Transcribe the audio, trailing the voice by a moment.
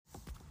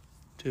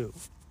2,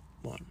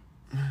 1.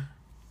 Yeah,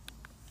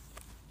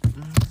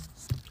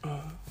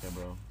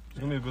 bro. It's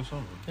gonna be a good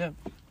summer. Yeah.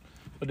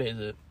 What day is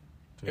it?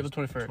 April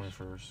 21st.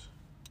 21st.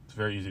 It's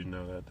very easy to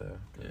know that day.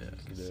 Yeah,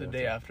 it's the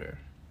day after.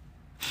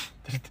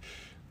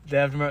 Day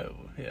after my...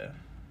 Yeah.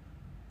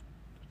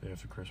 Day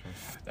after Christmas.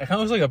 That kind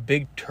of looks like a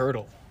big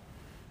turtle.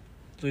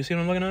 Do you see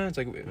what I'm looking at? It's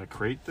like... A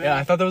crate thing? Yeah,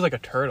 I thought that was like a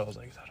turtle. I was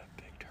like, is that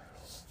a big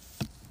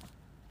turtle?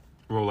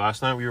 Well,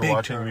 last night we were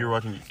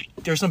watching...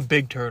 There's some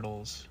big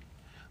turtles.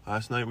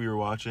 Last night we were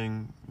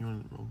watching... You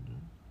want to roll?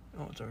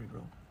 Oh, it's already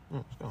rolled.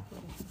 Oh, let's go.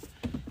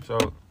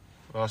 So,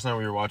 last night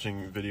we were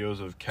watching videos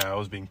of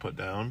cows being put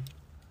down.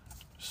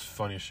 It's the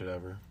funniest shit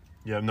ever.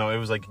 Yeah, no, it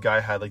was like a guy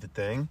had like the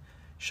thing,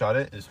 shot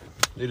it,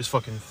 they just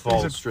fucking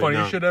fall straight down.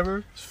 Funniest shit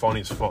ever? It's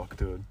funny as fuck,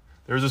 dude.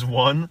 There was this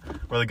one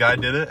where the guy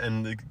did it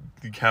and the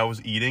cow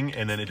was eating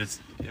and then he just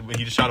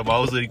shot it while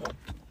it was like,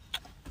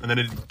 and then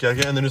it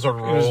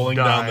started rolling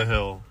down the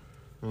hill.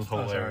 It was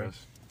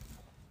hilarious.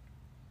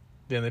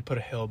 Then they put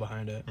a hill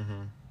behind it.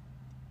 Mm-hmm.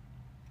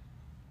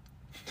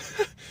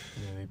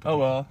 Oh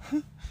well.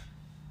 It's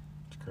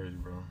crazy,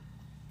 bro.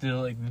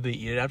 Did they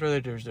eat it after they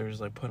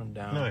just like put them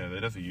down? No, yeah,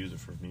 they'd have to use it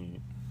for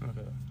meat.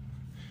 Okay.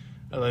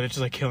 Like it's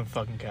just like killing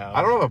fucking cows.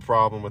 I don't have a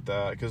problem with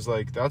that because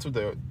like that's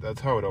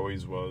how it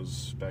always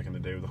was back in the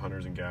day with the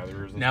hunters and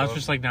gatherers. And now stuff.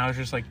 It's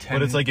just like 10.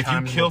 But it's like if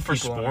you kill for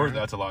sport, sport,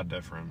 that's a lot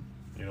different.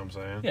 You know what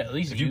I'm saying? Yeah, at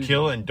least if you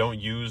kill and don't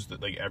use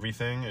like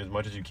everything as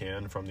much as you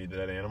can from the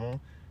dead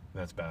animal,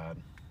 that's bad.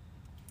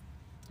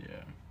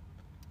 Yeah,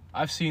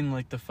 I've seen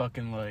like the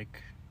fucking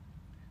like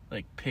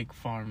pig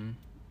farm,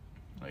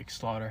 like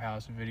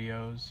slaughterhouse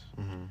videos.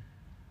 Mm-hmm.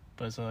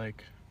 But it's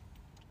like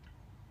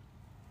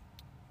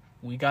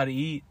we gotta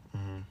eat.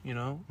 Mm-hmm. You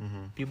know,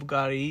 mm-hmm. people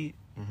gotta eat.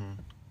 Mm-hmm.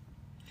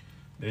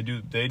 They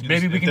do.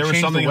 Maybe we can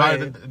change the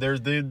way.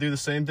 They do the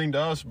same thing to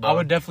us, bro. I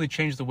would definitely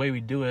change the way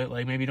we do it.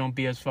 Like maybe don't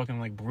be as fucking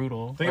like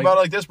brutal. Think about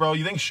it like this, bro.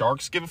 You think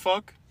sharks give a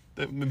fuck?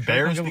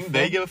 Bears think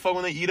they give a fuck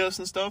when they eat us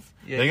and stuff?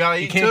 Yeah, they gotta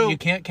eat too. You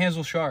can't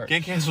cancel sharks.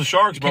 Can't cancel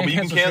sharks, bro. But you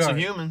can cancel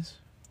humans.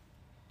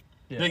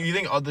 Yeah. You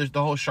think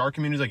the whole shark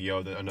community is like,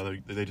 yo,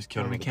 they just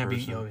killed another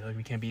person.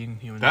 We can't be eating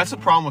humans. That's the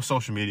problem with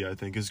social media, I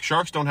think, because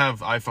sharks don't have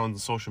iPhones and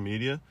social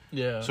media.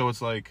 Yeah. So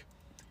it's like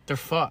they're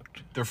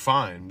fucked. They're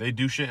fine. They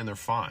do shit and they're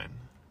fine.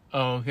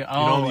 Oh, okay.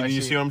 Oh,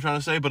 you see what I'm trying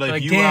to say? But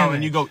if you go out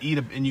and you go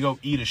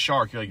eat a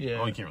shark, you're like,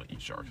 oh, you can't really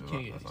eat sharks.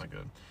 That's not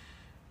good.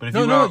 But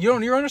if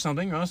you're onto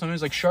something. You're onto something.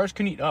 It's like sharks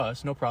can eat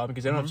us, no problem,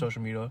 because they don't have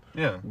social media.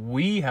 Yeah.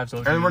 We have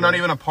social media. And we're not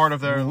even a part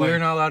of their. We're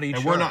not allowed to eat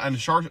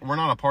sharks. We're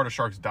not a part of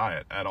sharks'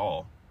 diet at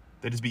all.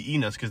 They just be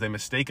eating us because they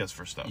mistake us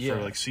for stuff, for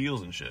like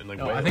seals and shit. And like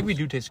I think we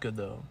do taste good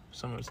though.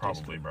 Some of us probably,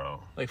 taste good.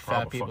 Bro. Like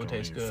fat people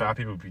taste good. Fat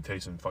people be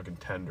tasting fucking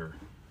tender.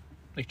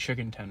 Like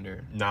chicken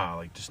tender. Nah,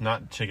 like just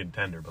not chicken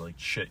tender, but like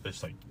shit.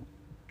 It's like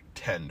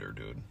tender,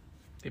 dude.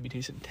 They be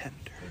tasting tender.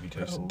 They be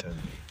tasting tender.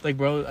 Like,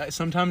 bro,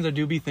 sometimes I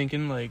do be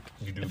thinking like,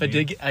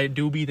 I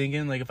do be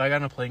thinking like if I got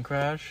in a plane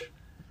crash,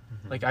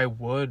 like I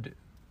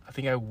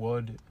think I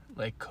would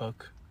like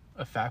cook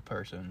a fat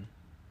person.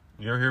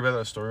 You ever hear about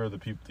that story of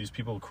these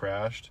people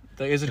crashed?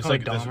 Like, is it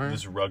called Dahmer?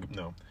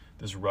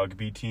 This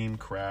rugby team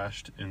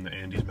crashed in the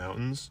Andes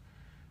Mountains,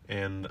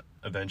 and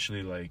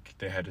eventually, like,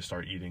 they had to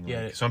start eating.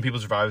 Like, some people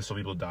survived, some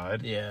people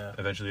died. Yeah.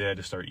 Eventually, they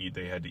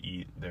had to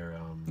eat their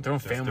own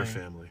family. Their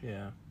family.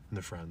 Yeah. And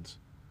their friends.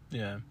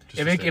 Yeah.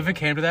 If it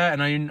came to that,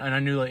 and I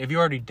knew like if you're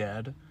already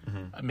dead,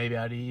 maybe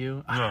I'd eat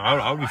you. No,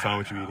 I would be fine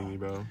with you eating me,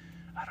 bro.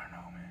 I don't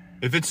know,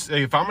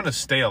 man. If I'm gonna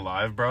stay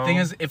alive, bro. Thing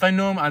is, if I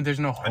know there's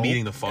no hope. I'm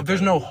eating the fuck. If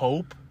there's no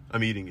hope,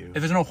 I'm eating you.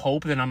 If there's no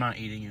hope, then I'm not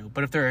eating you.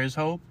 But if there is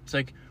hope, it's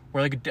like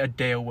we're like a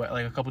day away,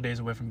 like a couple days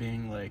away from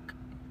being like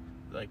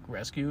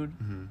rescued.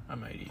 I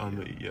might eat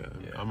you.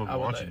 I'm gonna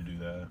want you to do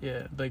that.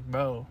 Yeah, like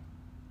bro.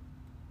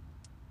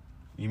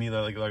 You mean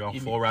like a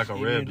full rack of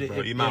ribs,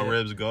 bro? Eat my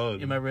ribs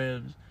good. Eat my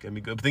ribs. Get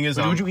me good. The thing is,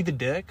 would you eat the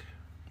dick?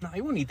 No,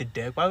 you wouldn't eat the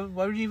dick. Why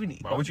would you even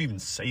eat? Why would you even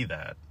say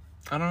that?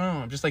 I don't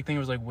know. I'm just like thinking. It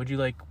was like, would you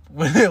like,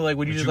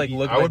 would you just like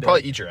look? I would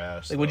probably eat your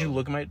ass. Like, would you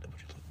look at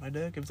my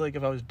dick?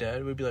 If I was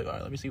dead, we'd be like, all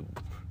right, let me see.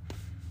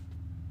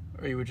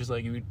 Or you would just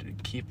like, you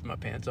would keep my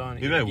pants on.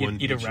 Maybe I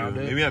wouldn't eat around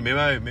it.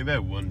 Maybe I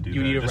wouldn't do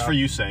that. Just for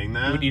you saying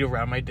that. You would eat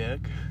around my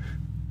dick.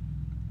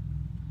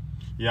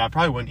 Yeah, I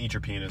probably wouldn't eat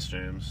your penis,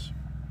 James.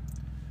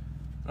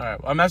 All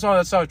right, that's all I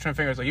was trying to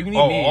figure. It's like you can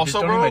eat me, also, just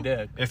don't bro, eat my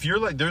dick. If you're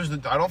like,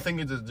 I don't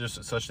think there's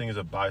such thing as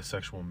a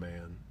bisexual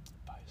man.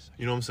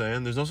 You know what I'm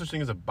saying? There's no such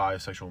thing as a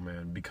bisexual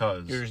man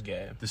because you're just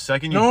gay. The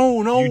second you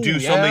do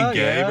something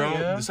gay, bro.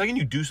 Yeah. The second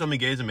you do something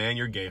gay as a man,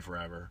 you're gay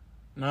forever.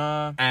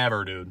 Nah.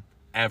 Ever, dude.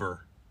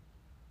 Ever.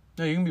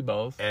 No, you can be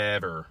both.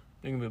 Ever.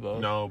 You can be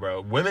both. No,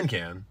 bro. Women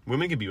can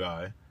be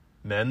bi.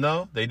 Men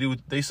though,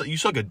 you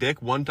suck a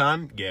dick one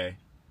time, gay.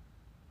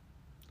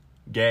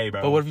 Gay,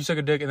 bro. But what if you suck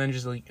a dick and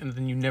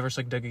then you never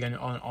suck dick again?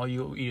 On all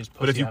you eat is pussy.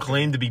 But if you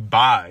claim to be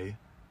bi,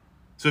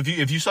 So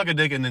if you suck a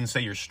dick and then say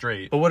you're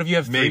straight. But what if you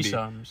have maybe.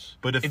 threesomes?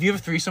 But if you have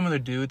a threesome with a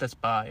dude, that's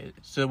bi.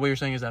 So what you're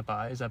saying is that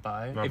bi? Is that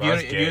bi? No, if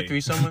that's you have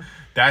threesome with...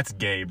 That's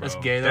gay, bro.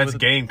 That's gay. That's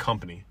gay in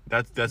company.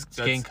 That's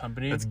gay in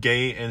company? That's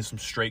gay and some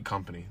straight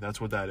company. That's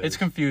what that is. It's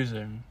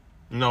confusing.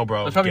 No,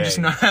 bro. It's probably gay. just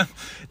not...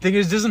 Thing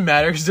is, it doesn't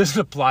matter because it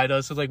doesn't apply to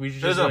us. So, like, we should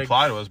It just, doesn't like...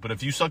 apply to us, but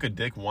if you suck a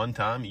dick one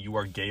time, you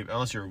are gay.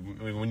 Unless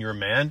when you're a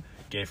man,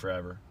 gay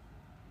forever.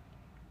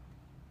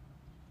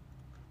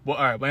 Well,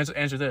 all right, but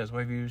answer this.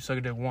 What if you suck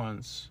a dick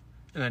once,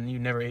 and then you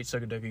never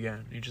suck a dick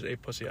again? You just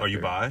ate pussy after. Are you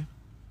bi?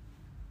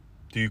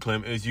 Do you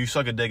claim... Is you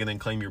suck a dick and then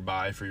claim you're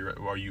bi for your...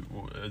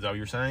 Is that what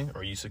you're saying?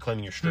 Or are you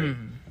claiming you're straight?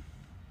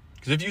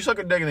 Because if you suck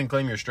a dick and then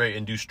claim you're straight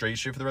and do straight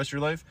shit for the rest of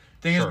your life,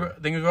 thing is,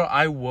 bro,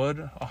 I would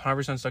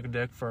 100% suck a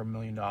dick for $1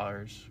 million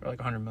or like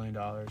 $100 million,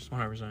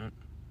 100%.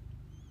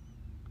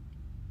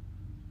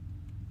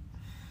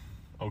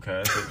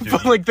 Okay, but, dude,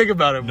 but like, think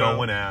about it, bro. No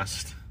one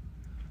asked.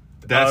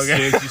 That's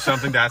seriously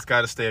something that's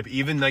got to stay up.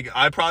 Even like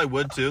I probably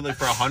would too. Like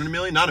for $100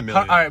 million, not $1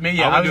 million. All right, maybe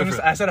yeah.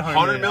 I said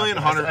 100 million.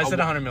 I said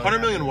 100 million. 100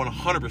 million,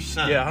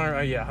 100%.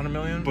 Yeah, 100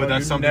 million. But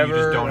that's something you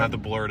just don't have to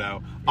blur it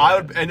out. Yeah. I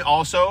would, and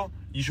also.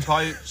 You should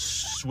probably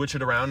switch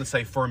it around and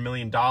say for $1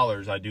 million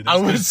I do this. I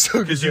would suck a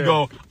dick. Because you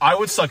go, I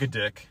would suck a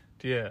dick.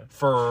 Yeah.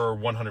 For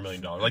 $100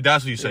 million. Like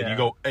that's what you said. Yeah. You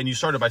go and you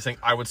started by saying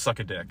I would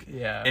suck a dick.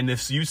 Yeah. And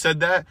if you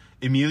said that,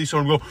 immediately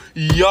someone would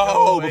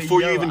go,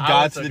 before you even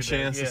got to the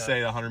chance to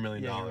say $100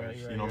 million. Right,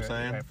 you know what I'm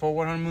saying? Right.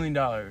 For $100 million.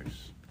 Alright,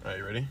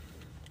 you ready?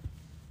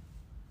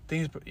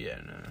 Things, yeah,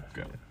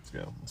 no. Let's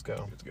go.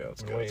 Let's go.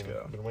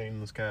 Been waiting in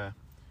this car.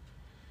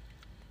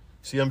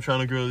 See, I'm trying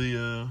to grow the, you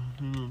know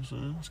what I'm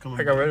saying? It's coming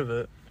I got rid of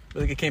it.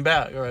 But like it came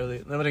back,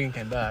 right? Nobody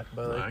came back,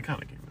 but like, I kind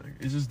of came back.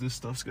 It's just this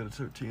stuff's got to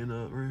start teeing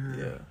up right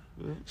here.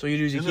 Yeah. So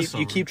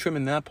you keep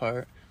trimming that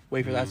part,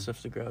 wait for that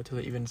stuff to grow until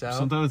it evens out.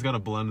 Sometimes it's got to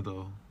blend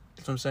though.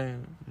 That's what I'm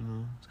saying. You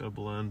know, it's got to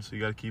blend, so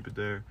you got to keep it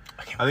there.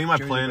 I think my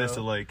plan is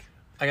to like.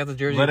 I got the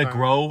jersey. Let it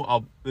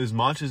grow. As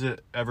much as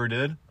it ever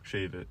did,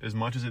 shave it. As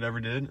much as it ever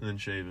did, and then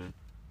shave it.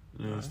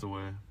 Yeah, that's the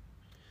way.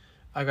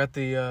 I got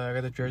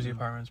the Jersey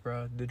apartments,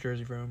 bro. The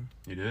Jersey room.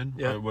 You did?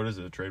 Yeah. What is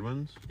it? Trade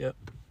winds? Yep.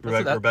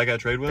 We're back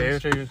at trade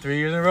winds? 3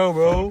 years in a row,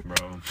 bro.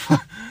 Bro.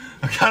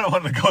 I kind of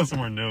want to go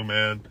somewhere new,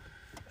 man.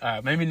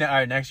 Alright, maybe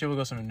next year we'll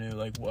go somewhere new.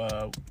 Like,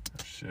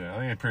 shit, I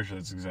think I'm pretty sure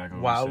that's exactly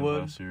what Wildwood? we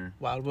said last year.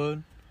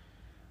 Wildwood?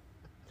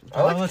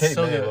 I like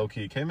K-May,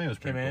 low-key. K-May was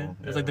pretty cool.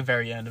 It's like the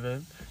very end of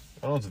it.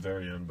 I don't know if it's the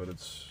very end, but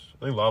it's...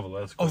 I think Lava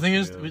Let's the thing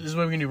is, this is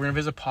what we're gonna do. We're gonna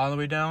visit Paul on the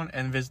way down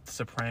and visit the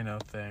Soprano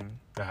thing.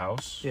 The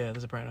house? Yeah,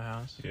 the Soprano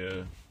house.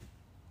 Yeah.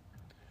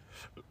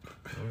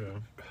 Okay.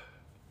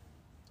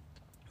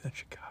 Then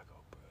Chicago,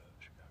 bro.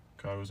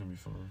 Chicago's gonna be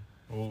fun.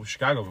 Well,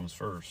 Chicago comes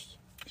first.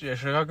 Yeah,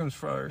 Chicago comes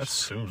first. That's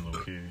soon,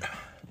 low-key.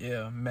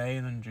 Yeah, May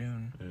and then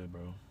June. Yeah,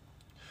 bro.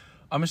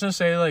 I'm just gonna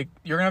say, like,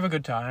 you're gonna have a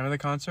good time at the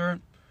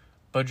concert,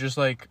 but just,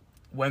 like,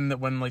 when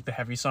like, the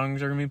heavy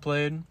songs are gonna be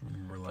played...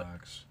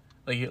 Relax.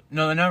 Like,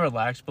 no, they're not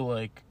relaxed, but,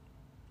 like,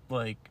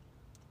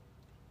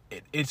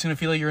 it's gonna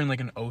feel like you're in, like,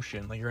 an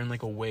ocean. Like, you're in,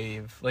 like, a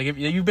wave. Like, if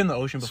you've been in the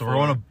ocean before.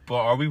 So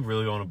are we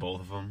really going to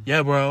both of them?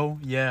 Yeah, bro.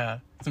 Yeah.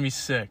 It's gonna be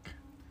sick.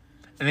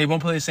 And they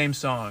won't play the same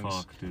songs.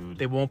 Fuck, dude.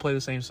 They won't play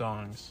the same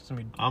songs. It's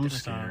gonna be I'm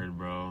scared,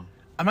 bro.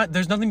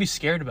 There's nothing to be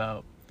scared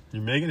about.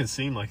 You're making it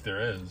seem like there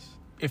is.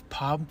 If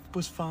Pop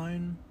was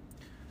fine,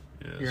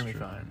 you're gonna be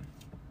true. fine.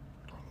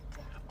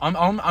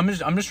 I'm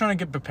just trying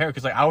to get prepared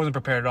because like I wasn't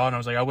prepared at all, and I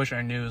was like, I wish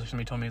I knew.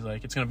 Somebody told me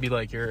like it's gonna be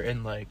like you're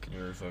in like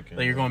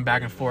you're going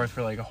back and forth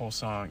for like a whole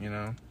song, you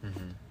know.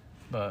 Mm-hmm.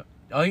 But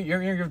you're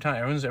gonna give time.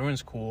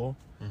 Everyone's cool.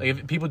 Mm-hmm. Like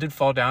if people did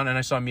fall down, and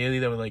I saw immediately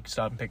they would like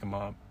stop and pick them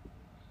up.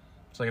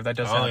 So like if that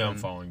does happen, I don't think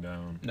I'm falling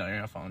down. No, you're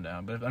not falling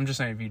down. But I'm just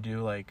saying if you do,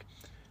 like,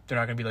 they're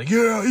not gonna be like,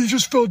 yeah, he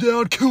just fell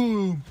down, kill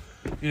him.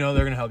 You know,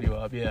 they're gonna help you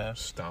up. Yeah.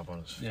 Stomp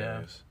on his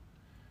face.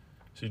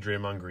 See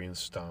Draymond Green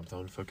stomped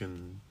on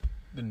fucking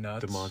the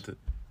nuts.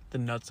 The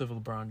nuts of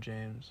LeBron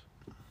James.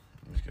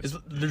 Is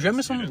the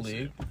Gem still in the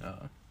league?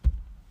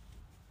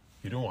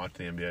 You don't watch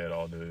the NBA at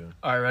all, do you?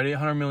 All right, ready?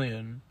 100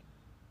 million.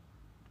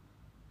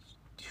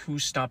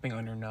 Who's stomping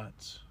on your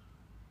nuts?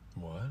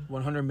 What?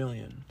 100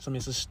 million.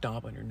 Somebody says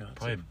stomp on your nuts.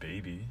 Probably a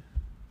baby.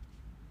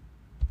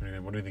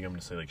 What do you think I'm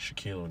gonna say? Like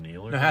Shaquille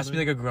O'Neal? No, it has to be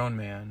like a grown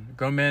man.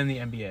 Grown man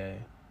in the NBA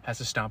has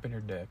to stomp in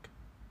your dick.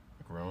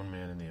 A grown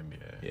man in the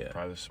NBA. Yeah.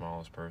 Probably the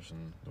smallest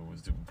person.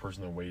 The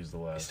person that weighs the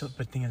less. But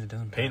the thing is, it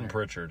doesn't matter. Peyton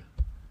Pritchard.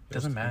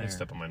 Doesn't matter. He can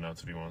step on my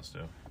nuts if he wants to.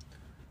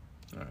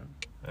 Alright.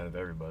 Out of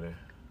everybody.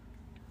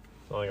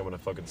 It's not like I'm gonna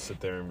fucking sit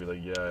there and be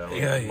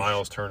like,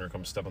 Miles Turner,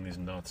 come step on these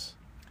nuts.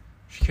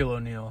 Shaquille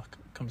O'Neal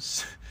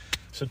comes.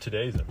 So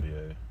today's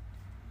NBA.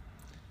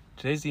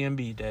 Today's the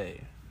NBA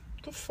day.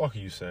 What the fuck are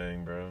you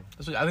saying, bro?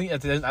 I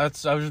think I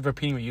was just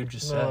repeating what you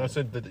just said. No, I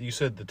said that you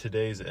said the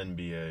today's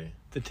NBA.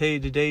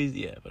 Today's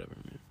whatever.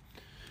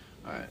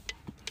 All right,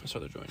 let's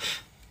start the joint.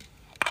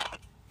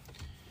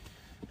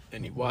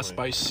 Any wasp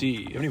by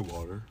sea. Any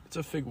water? It's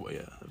a fig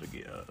water.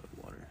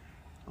 Water.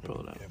 I'll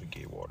pull it out. Have a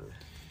gay water.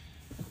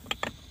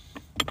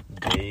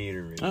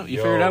 Gatorade. Oh, you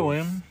figured out,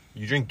 William.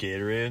 You drink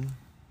Gatorade?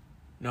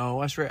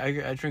 No, I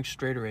drink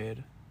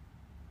Straighterade.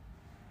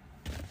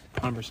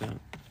 100%.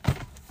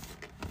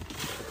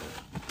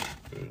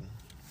 Good.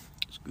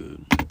 It's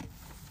good.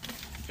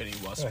 Any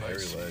was spice.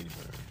 Hairy legs,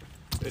 man.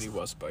 Any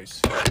was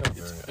spice.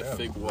 It's a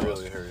big wasp.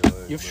 Really hairy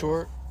legs. You have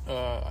short.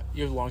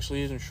 You have long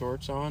sleeves and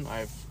shorts on. I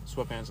have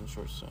sweatpants and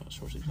short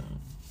sleeves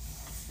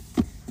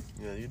on.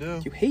 Yeah, you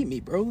do. You hate me,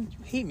 bro. You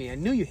hate me. I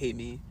knew you hate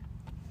me.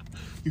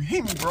 You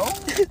hate me, bro?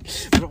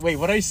 Wait,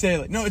 what did I say?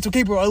 Like, no, it's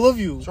okay, bro. I love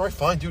you. It's alright,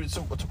 fine, dude. It's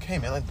okay,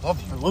 man. I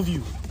love you. I love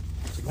you.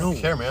 Like, no. I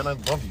don't care, man. I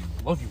love you.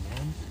 I love you,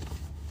 man.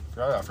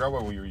 I forgot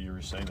what you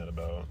were saying that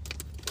about.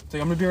 It's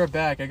like, I'm gonna be right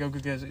back. I go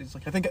guys. It's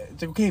like, I think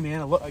it's like, okay,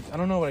 man. I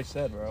don't know what I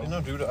said, bro. Like,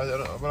 no, dude.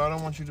 But I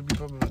don't want you to be.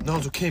 No,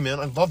 it's okay, man.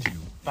 I love you.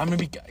 I'm gonna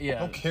be. Yeah. I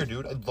don't care,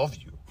 dude. I love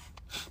you.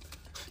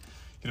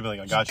 You'd be like,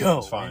 I got you.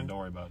 It's fine. Man. Don't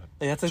worry about it.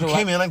 Like, that's like it's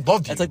okay, man. I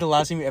love you. That's like the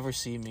last time you ever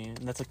see me, and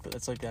that's it.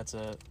 Like,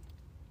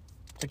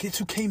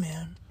 it's okay,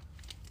 man.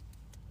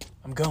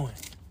 I'm going.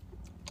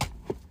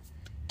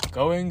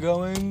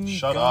 Going.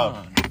 Shut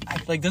up.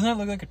 Like, doesn't that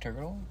look like a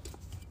turtle?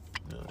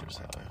 No, just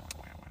high.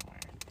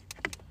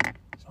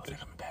 Oh, they're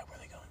coming back. Where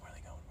are they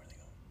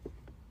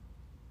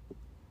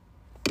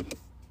going?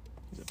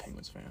 He's a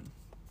Penguins fan.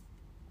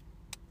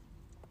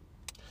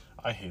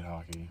 I hate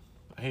hockey.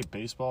 I hate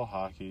baseball,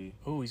 hockey.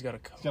 Oh, he's got a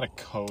code. He's got a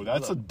code.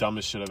 That's the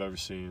dumbest shit I've ever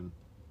seen.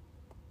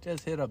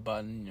 Just hit a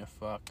button, you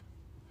fuck.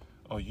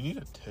 Oh, you need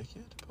a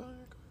ticket to put on your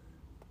card?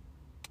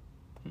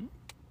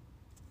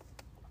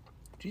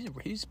 Jesus,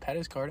 he's pat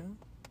his card in?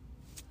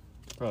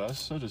 Bro, that's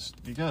so just...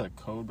 You got a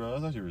code, bro?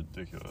 That's actually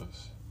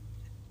ridiculous.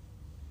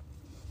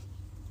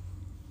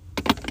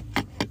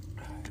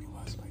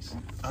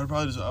 I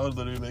would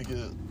literally make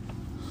it...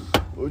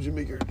 What would you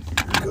make your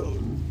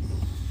code?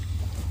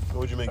 What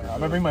would you make your code? I'm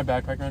gonna bring my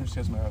backpack around just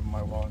because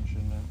my wallet and shit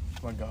in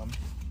it. My gum.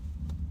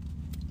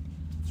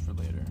 It's for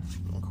later.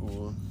 I'm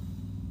cool.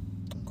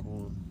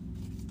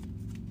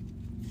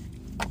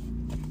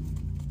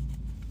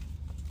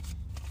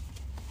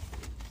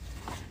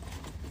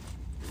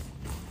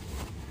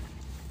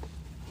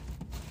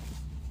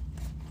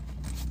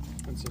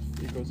 Once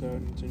it goes out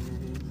and it's in your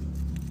hand.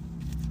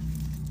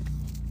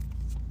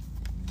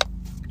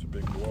 It's a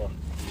big walk.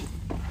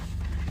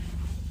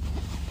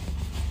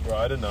 Bro,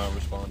 I did not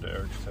respond to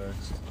Eric's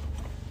text.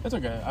 It's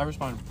okay. I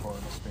responded before,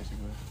 that's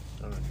basically.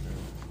 I don't care.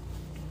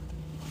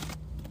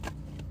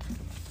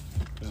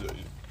 Is it...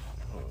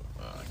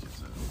 I can't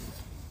say it.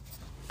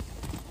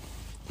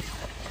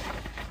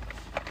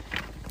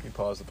 Can you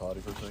pause the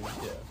potty for a second?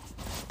 Yeah.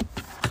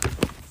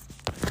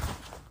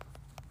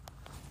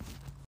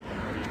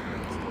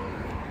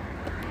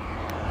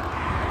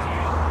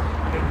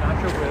 Did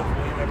Nacho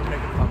William ever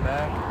make a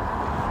comeback?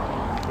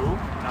 Who?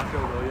 Nacho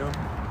William.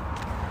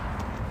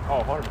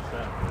 Oh, 100%,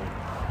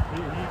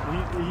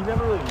 dude. He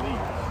never really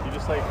leaves. He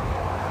just like...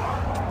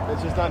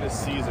 It's just not his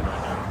season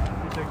right now.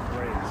 He takes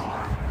breaks.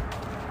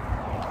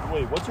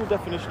 Wait, what's your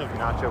definition of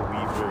Nacho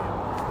William?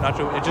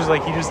 Nacho, it's just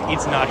like he just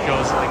eats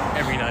nachos like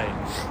every night.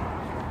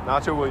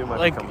 Nacho William might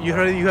like become you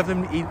have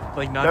them eat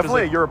like nachos.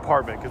 Definitely like, at your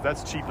apartment because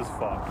that's cheap as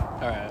fuck.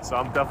 All right. So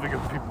I'm definitely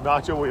gonna be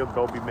Nacho William.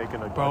 Go be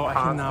making a bro. I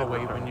cannot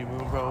wait return. when you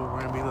move, bro.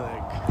 We're gonna be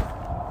like,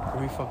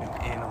 we're gonna be fucking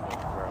animals,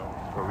 bro.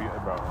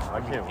 Bro, I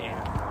can't wait.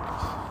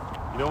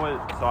 You know what?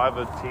 So I have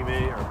a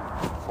teammate or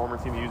former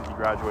teammate. He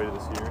graduated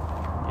this year.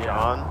 Yeah.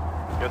 John.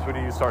 Guess what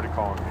he started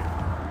calling me?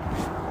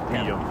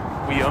 William.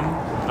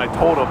 And I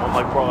told him, I'm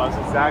like, bro, that's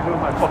exactly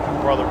what my fucking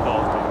brother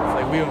calls me. It's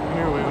like William.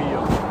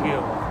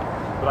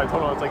 But I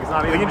told him, it's like, it's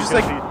not even just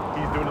because like,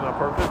 he's doing it on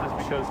purpose. It's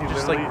because he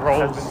just literally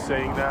like has been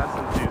saying that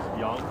since he was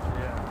young.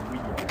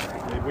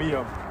 Yeah.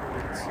 William.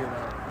 See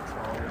that?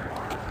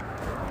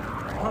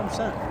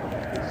 100%.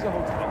 This is a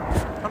whole time.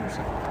 100%.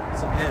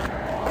 It's a him.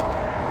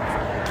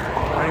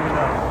 I don't even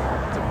know.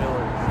 It's a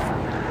village.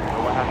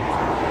 What happened?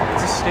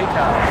 It's a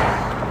steakhouse.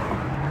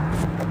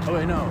 Oh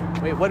wait, no.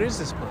 Wait, what is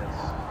this place?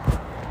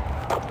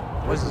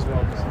 What is this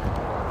place?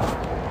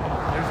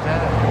 There's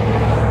that.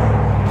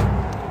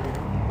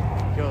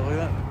 Yo, look at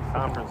that.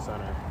 Conference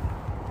center.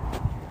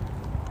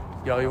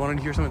 Yo, you wanted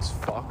to hear something that's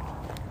fucked?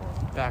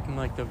 Back in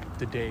like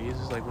the days,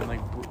 like when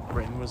like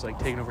Britain was like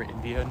taking over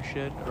India and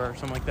shit, or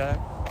something like that.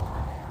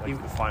 Like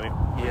finding.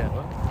 Yeah.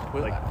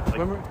 What? Like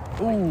remember?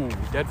 Ooh,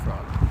 dead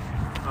frog.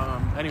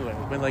 Anyway,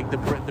 when like the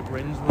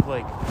Britons would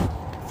like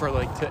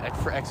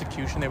for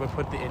execution, they would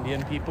put the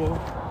Indian people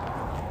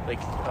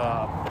like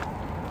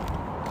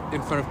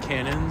in front of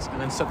cannons and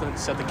then set the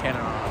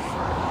cannon off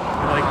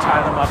and like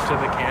tie them up to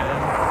the cannon.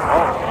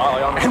 Oh, wow,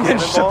 like on the and then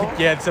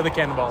cannonball? set the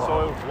cannonball so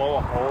off. it would blow a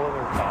hole in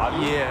their body?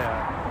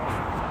 Yeah.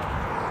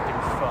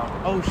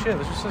 Oh shit,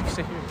 let's just like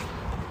sit here.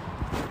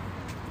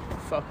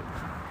 Fuck it.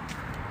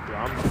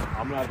 Yeah,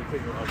 I'm gonna have to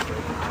take an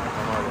upgrade.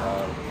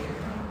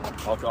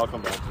 I'll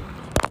come back to you.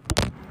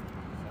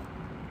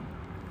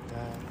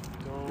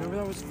 Remember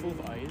that was full of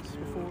ice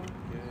before?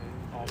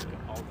 Yeah. All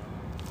gone.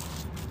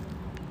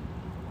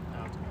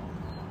 Now it's gone.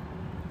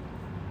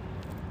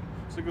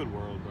 It's a good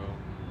world, bro.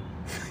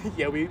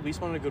 Yeah, we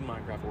spawned in a good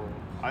Minecraft world.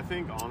 I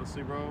think,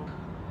 honestly, bro,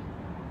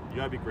 you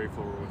gotta be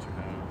grateful for what you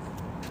have.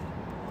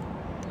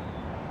 You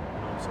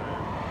know what I'm I'm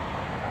saying?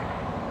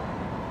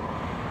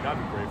 You gotta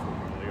be grateful,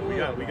 bro.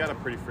 Like, we got a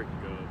pretty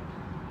freaking good.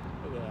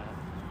 Look at that.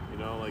 You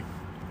know, like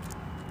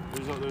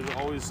there's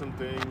always some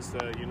things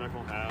that you're not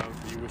gonna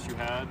have that you wish you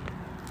had,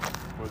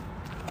 but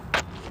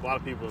there's a lot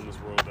of people in this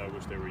world that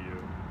wish they were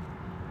you.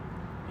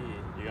 Yeah.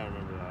 You gotta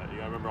remember that. You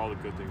gotta remember all the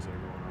good things that are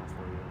going on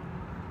for you.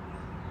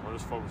 Don't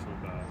just focus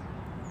on that.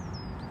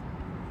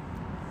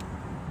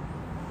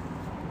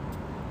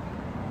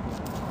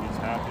 He's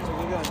happy. So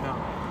look at that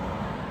mountain.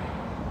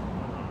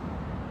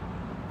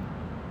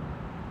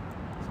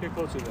 Let's get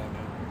closer to that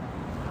mountain.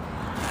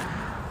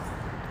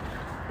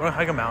 Want to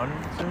hike a mountain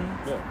soon?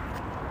 Yeah.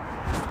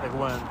 Like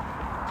when?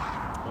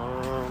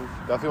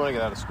 Definitely want to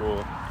get out of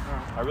school.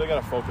 I really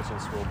gotta focus on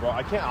school, bro.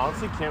 I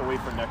honestly can't wait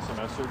for next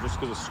semester just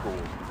because of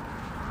school.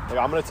 Like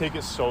I'm gonna take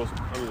it so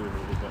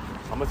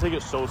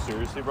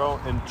seriously, bro,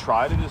 and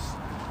try to just.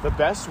 The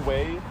best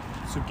way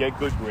to get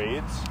good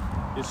grades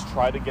is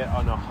try to get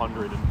on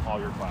 100 in all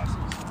your classes.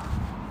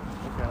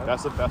 Okay.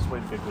 That's the best way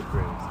to get good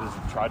grades. Is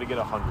try to get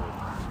 100.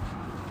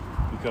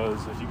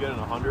 Because if you get an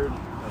 100,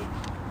 like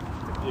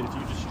if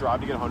you just strive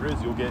to get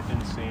 100s, you'll get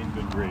insane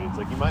good grades.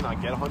 Like you might not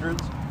get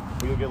 100s,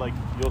 but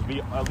you'll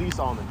be at least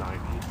on the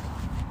 90s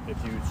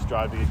if you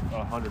strive to get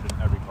 100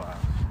 in every class.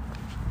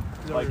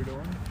 Is that what you're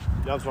doing?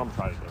 That's what I'm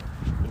trying to do.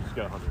 And just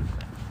get 100.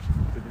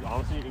 Because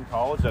honestly, in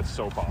college, that's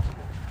so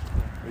possible.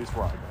 At least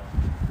where I go.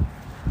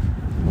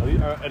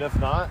 And if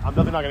not, I'm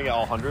definitely not going to get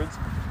all 100s,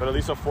 but at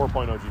least a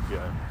 4.0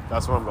 GPA.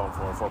 That's what I'm going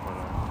for, a 4.0.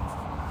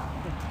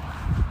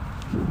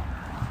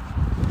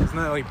 Isn't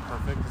that like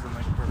perfect? Isn't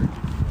like perfect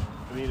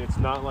GPA? I mean, it's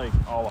not like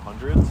all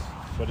 100s,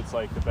 but it's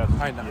like the best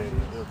High GPA.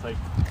 90s.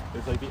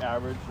 It's like the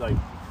average like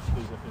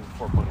is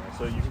 4.0.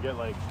 So you can get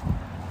like,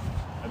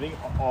 I think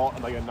all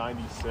like a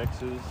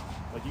 96 is,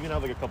 like you can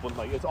have like a couple of,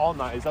 like it's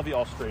definitely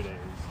all straight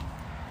A's.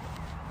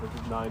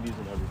 There's 90s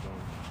and everything.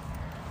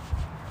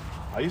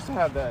 I used to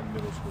have that in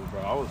middle school,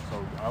 bro. I was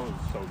so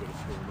good at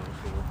school in middle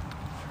school.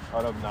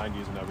 I'd have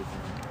 90s and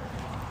everything.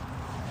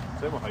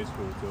 Same with high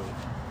school too.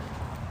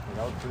 Like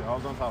I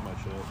was on top of my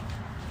shit.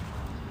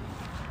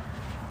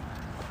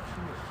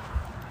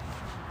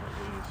 At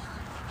least.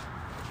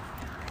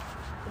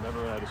 I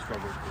never had a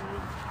struggle with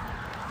grades.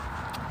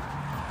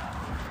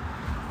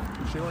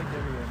 You should like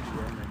get an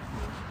MBA next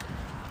year.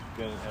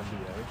 Get an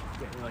MBA?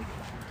 Get like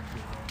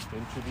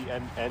Into the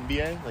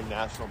NBA, like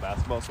National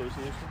Basketball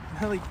Association.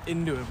 not like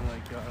into it, but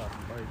like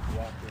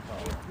watch it.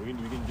 Oh, we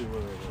can do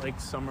a Like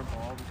summer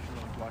ball. We should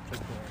like watch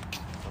like the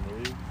summer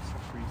league.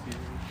 preseason.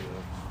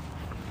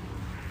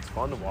 Yeah. It's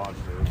fun to watch,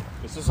 dude.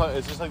 It's just like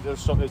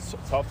it's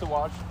tough to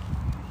watch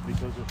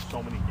because there's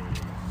so many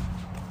games.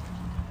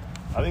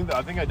 I think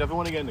I definitely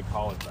want to get into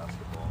college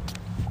basketball.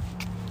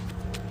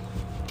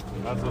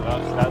 That's a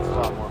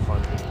lot more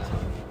fun to me.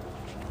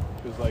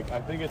 Because like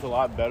I think it's a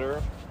lot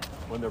better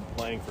when they're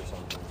playing for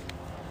something.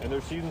 And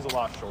their season's a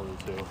lot shorter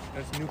too.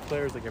 There's new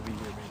players like every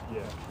year, maybe.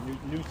 Yeah,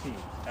 new teams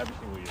every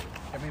single year.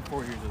 Every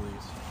 4 years at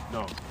least.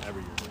 No,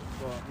 every year.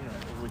 Well, you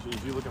know, Which,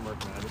 if you look at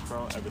March Madness,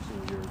 bro, every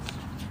single year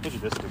it's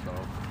different,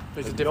 though.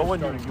 there's a Like, no different one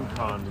knew starting lineup.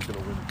 UConn was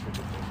gonna win the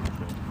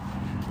championship.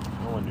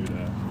 No one knew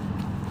that.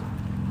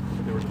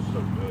 But they were just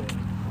so good.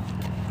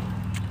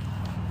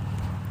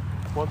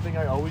 One thing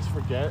I always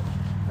forget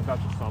about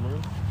the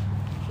summers,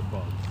 the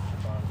bugs.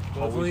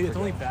 Well, it's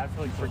only bad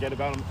for like Forget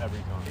about them every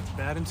time. It's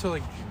bad until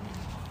like June.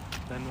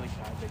 Then like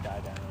they die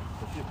down.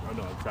 Oh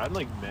no, it's bad in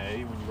like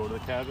May when you go to the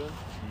cabin. Yeah.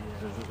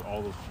 There's just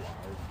all those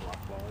flies, black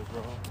flies,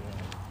 bro.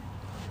 Yeah.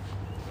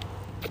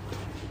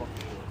 Fuck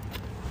shit.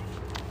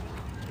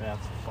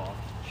 That's fuck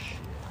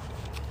shit.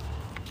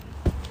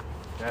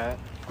 That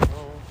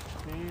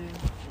don't mean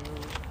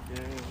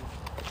you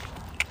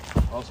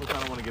I also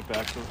kind of want to get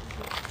back to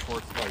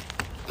sports. Like,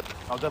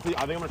 I think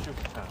I'm gonna shoot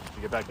for 10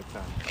 to get back to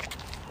 10.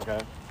 Okay.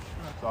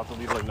 So I'll have to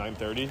leave at like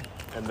 9:30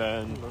 and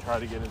then try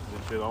to get into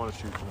the gym. I want to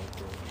shoot for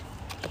 9:30.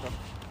 Okay.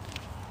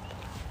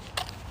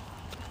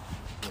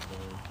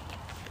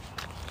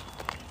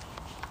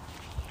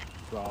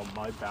 So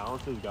my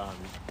balance has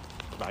gotten.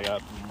 I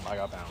got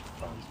balance.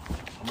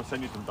 I'm gonna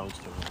send you some dunks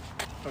to them.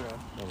 Okay.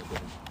 No, we're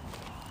good.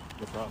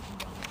 What's up?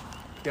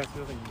 Yeah, that's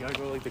the other thing. You gotta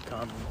go like the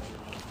common.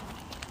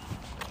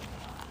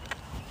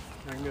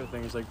 I think the other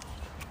thing is like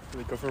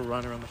go for a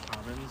run around the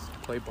commons,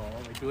 play ball,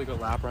 like do like a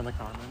lap around the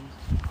commons,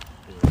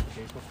 the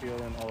baseball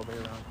field, and all the way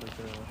around to like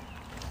the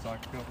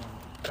soccer field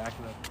and back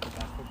to the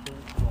basketball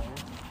field, ball,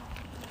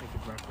 take a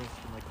breakfast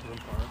in like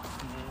Cleveland Park,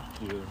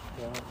 you know.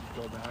 Yeah.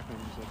 Go back and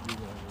just like do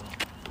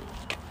whatever.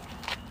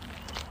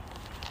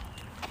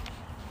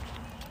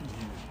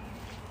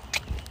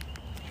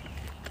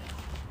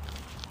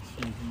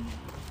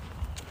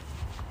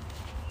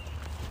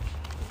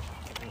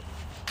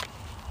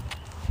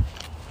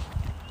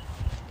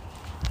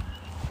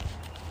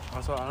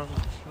 Also, I don't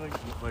feel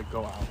like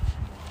go out.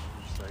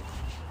 Just like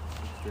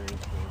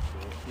experience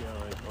things. Yeah,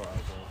 like go out.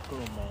 Go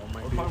to a mall. I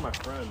was talking to my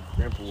friend,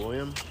 Grandpa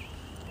William.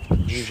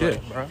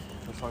 Shit, bro. I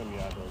was talking to me,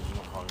 bro. He's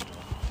not talking to me.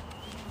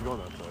 He's going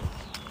that way.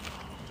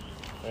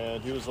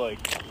 And he was like,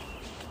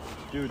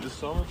 dude, this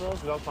summer, bro,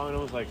 because I was talking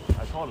to him,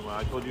 I told him,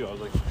 I told you, I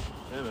was like,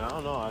 Yeah, man, I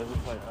don't know. I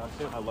just like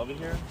I love it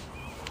here.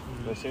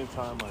 But at the same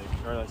time, like,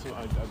 or I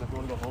definitely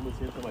want to go home. At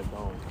the same time, I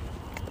don't.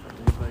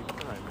 And he's like,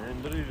 all right,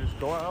 man, literally just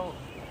go out,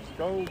 just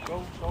go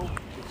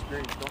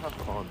experience, go have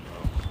fun, bro.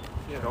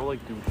 Yeah. Go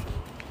like do shit.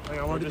 Like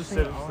I want to just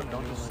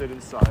don't just sit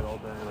inside all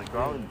day. Like go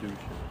out and do shit.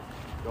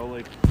 Go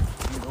like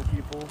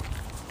people.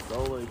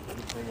 Go like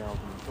just hang out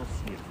with them. Go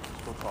see them.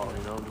 Just go talk.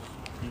 You know, just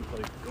eat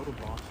like go to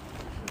Boston.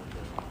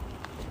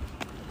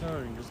 No,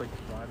 you just like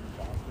drive in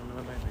Boston and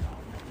then like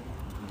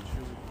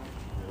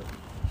yeah.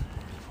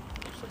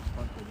 Just like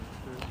fun to do.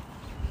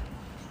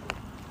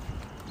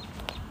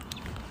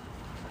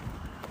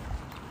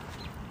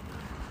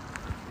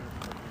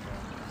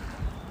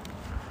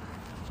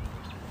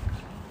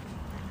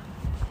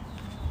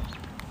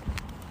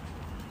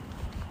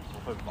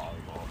 We'll play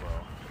volleyball, bro.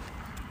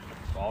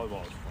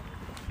 Volleyball is fun.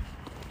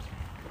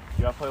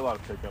 Yeah, I play a lot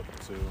of pickup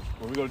too.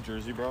 When we go to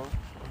Jersey, bro,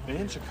 and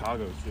in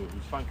Chicago too. We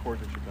just find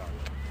courts in Chicago.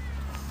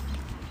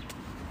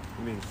 I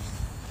mean,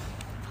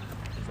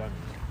 what's that mean?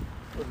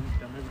 Maybe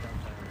downtown.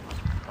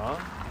 Huh?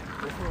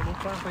 We'll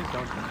try and play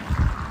downtown.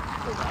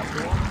 For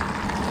basketball?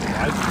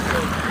 Why is it so?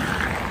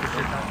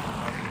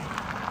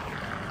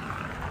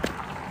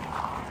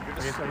 I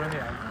guess I really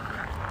am.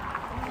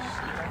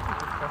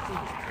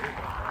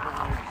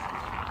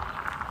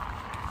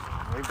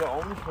 Like the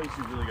only place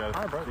you really gotta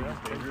think is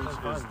dangerous is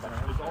it's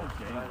all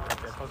gang.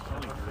 That's what's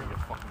funny. You're gonna get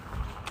fucking.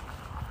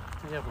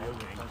 Yeah, but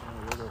yoga.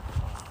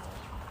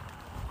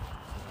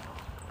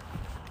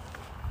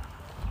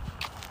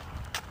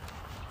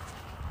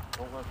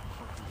 Don't let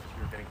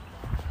you're getting.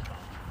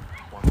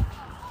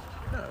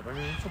 No, but I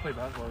mean, we still play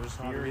basketball. It's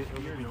not Here,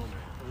 it'll be a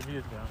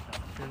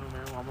downtown. Here, no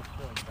man, I'm gonna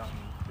feel like down.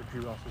 The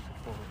Drew also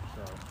supported,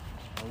 so.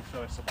 I wish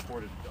I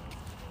supported them.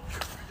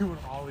 We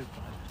would always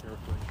buy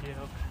carefully, you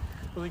know.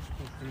 But like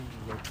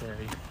you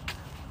okay.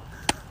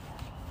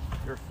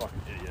 You're a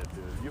fucking idiot,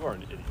 dude. You are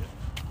an idiot.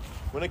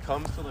 When it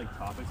comes to like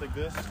topics like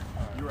this,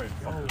 you're right.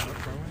 It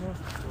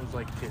was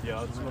like kids. Yeah,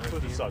 let's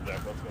put the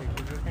subject. Let's go.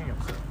 You're getting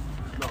upset.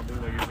 No,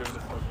 dude, like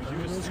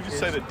you just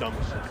say the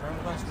dumbest shit.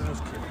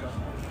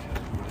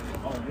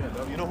 Oh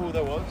yeah, you know who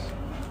that was?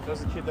 That was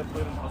the kid that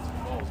played in Hudson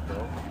Falls,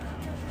 bro.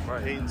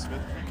 Right. Hayden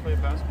Smith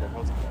played basketball in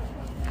Hudson Falls.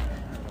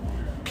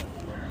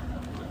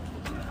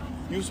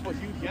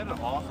 He had an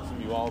offer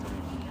from you all, but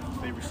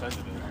they rescinded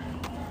it.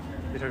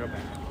 They took it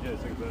back. Yeah, they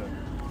took it back.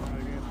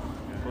 Yeah.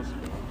 Supposed to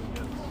go.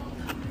 Yes.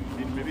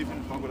 Maybe he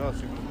didn't fuck with us.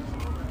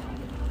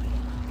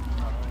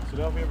 So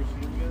now if we ever see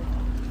him again,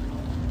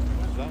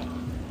 what's that?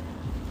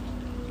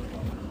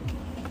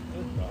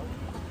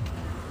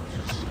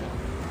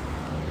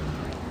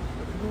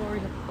 People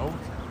already have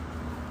boats.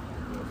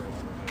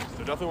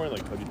 They're definitely wearing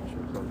like Huggy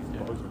shirts.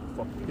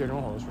 Yeah. You're no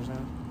host for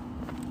Sam?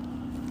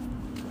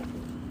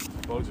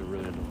 Bugs are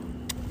really annoying.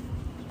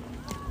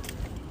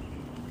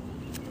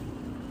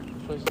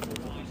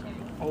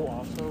 Oh,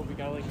 also, we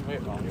gotta like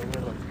invite Ronnie over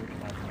like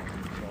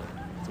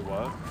To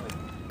what? like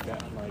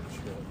bet on like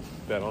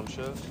shit. Bet on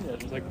shit? Yeah,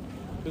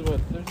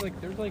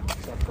 there's like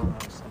stuff going on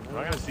somewhere. I'm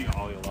not gonna see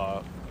Ollie a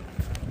lot.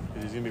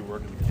 Cause he's gonna be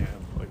working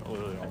camp like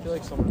literally all I feel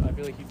like he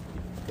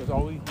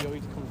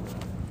always comes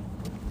around.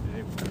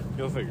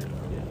 He'll figure it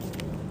out. Yeah.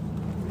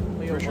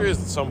 Like, For sure he has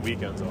some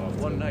weekends off.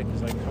 One night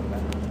just like come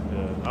back.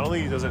 Yeah. I don't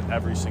think he does it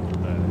every single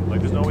day.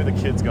 Like there's no way the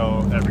kids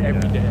go every day.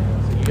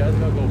 So you guys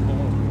gotta go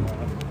home.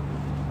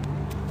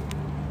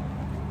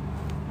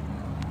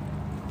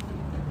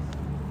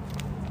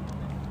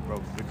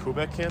 Bro, the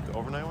Quebec camp, the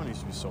overnight one, used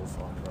to be so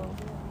fun, bro.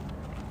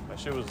 That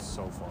shit was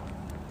so fun.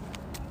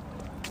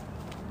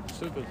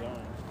 So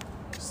bizarre.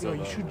 Still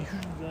you should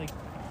like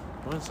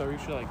once you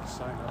should like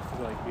sign up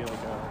to like be like a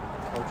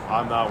coach.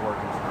 I'm not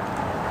working for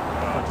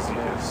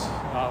Disease.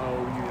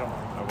 Oh, you don't.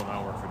 I will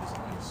not work for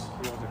Disease.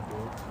 You want to do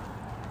it?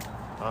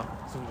 Huh?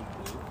 Something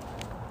to do.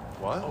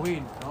 What? Oh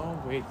wait, no,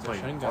 wait. It's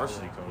like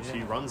varsity coach. Yeah.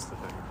 He runs the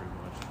thing pretty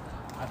much.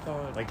 I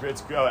thought like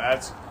it's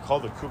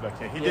called the Quebec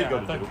camp. He did go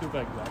to Duke.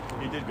 Quebec,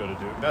 exactly. He did go to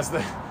Duke. That's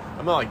the.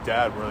 I'm not like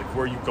dad,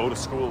 where you go to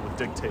school would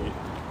dictate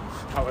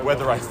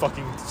whether I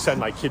fucking send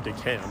my kid to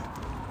camp.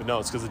 But no,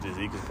 it's because of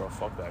Zekas, bro.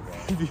 Fuck that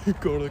guy. You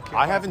go to the camp.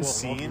 I haven't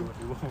seen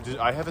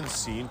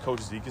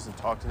Coach Zekas and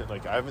talked to him.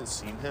 Like I haven't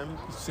seen him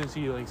since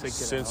he like said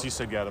since he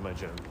said get out of my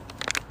gym.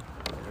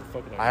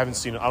 Okay, I haven't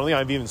seen him. I don't think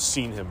I've even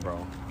seen him, bro.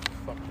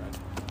 Fuck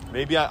that.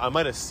 Maybe I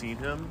might have seen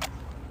him,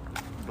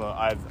 but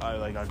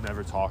I've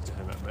never talked to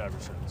him ever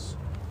since.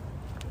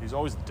 He's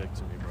always a dick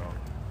to me, bro.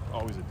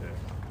 Always a dick.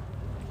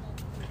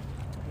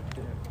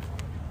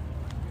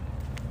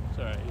 It's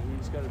alright.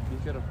 He's got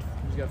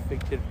a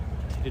fake kid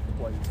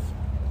wife.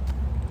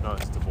 No,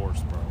 it's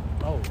divorced, bro.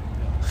 Oh,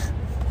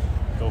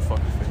 yeah. Go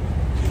fucking figure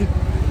it out.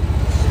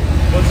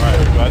 Alright,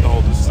 we got to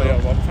hold this So, stuff. yeah,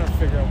 well, I'm trying to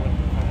figure out when.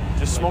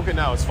 Just smoke it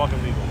now. It's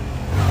fucking legal.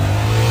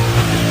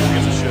 Who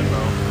gives a shit, bro?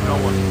 No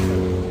one.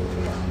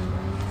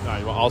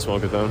 Nah, I'll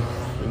smoke it then.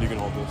 And you can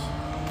hold this.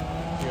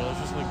 Here, let's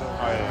just like go.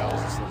 Oh, yeah,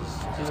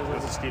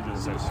 let's just keep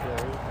this.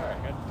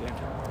 Alright, goddamn.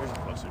 Where's the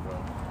pussy, bro?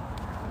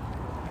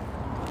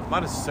 I'm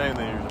not just saying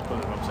that you're just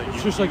putting it up. I'm saying It's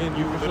you just like you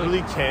it's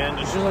literally like, can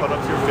just just put like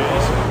up to your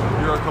face.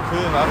 You're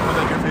completely allowed to put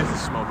that in your face and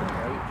smoke it.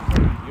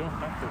 you don't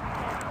have to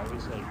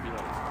always like be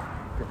like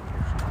gripping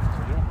your shit.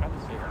 So you don't have to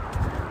say that.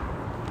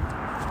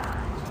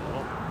 So,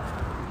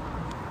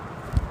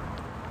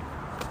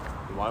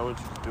 why wouldn't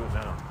you do it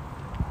now?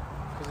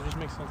 because it just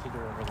makes sense to do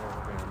it over there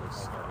on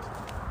this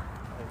podcast.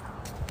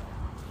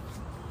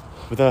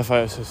 But then if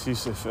I say,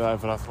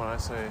 when I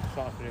say,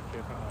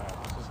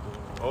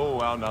 oh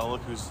wow, now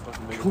look who's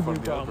fucking making fun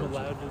of the other I'm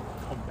allowed person. to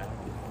come back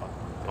and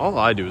fucking. All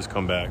I do is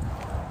come back.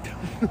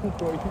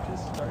 Bro, you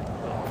just start.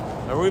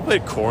 Remember we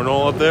played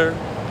cornhole up there?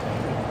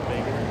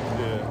 Baker.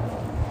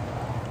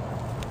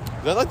 Yeah.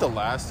 Is that like the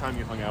last time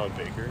you hung out with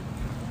Baker?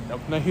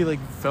 No, he like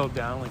fell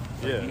down, like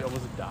Yeah. he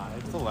almost died.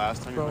 That's the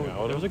last time you Bro, hung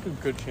out with there was him? like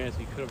a good chance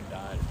he could have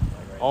died.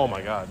 Like, right Oh there.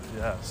 my god,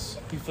 yes.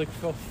 He's like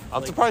fell.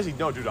 I'm surprised he,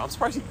 no dude, I'm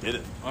surprised he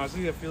didn't.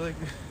 Honestly, I feel like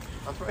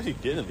I'm surprised he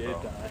didn't, he did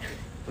bro. die.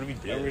 What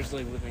if he Yeah, did? we're just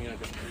like living in a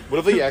good. What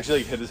if he actually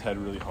like, hit his head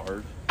really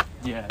hard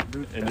Yeah,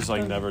 dude, and just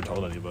like never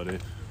told anybody?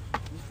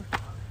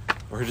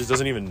 Or he just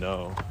doesn't even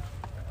know.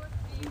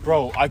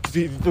 Bro, I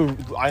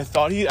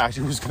thought he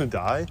actually was gonna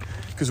die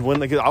because when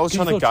like I was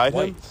trying to guide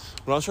him,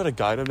 when I was trying to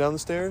guide him down the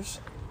stairs,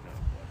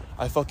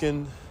 I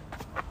fucking,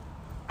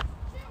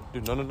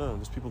 dude, no,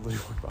 there's people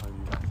literally behind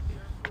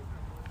you,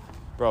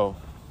 bro.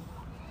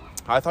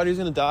 I thought he was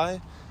gonna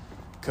die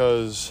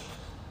because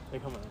They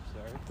come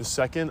upstairs. the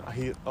second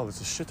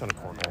there's a shit ton of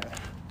cornhole.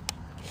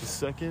 The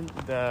second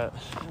that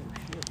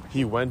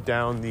he went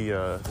down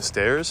the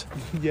stairs,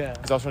 Yeah.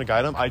 because I was trying to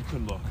guide him, I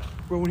couldn't look.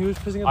 Bro, when he was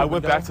pissing out the I went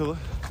window, back to look.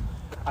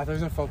 I thought he was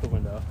gonna fall out the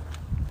window.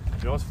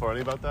 You know what's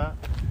funny about that?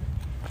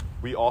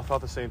 We all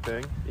thought the same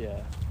thing. Yeah.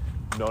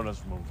 None of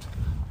us moved.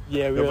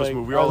 Yeah, we None were of us like,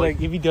 moved. I was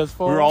like, if he does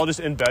fall, We were all just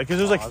in bed because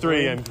it was like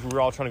 3 Awesome. and we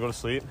were all trying to go to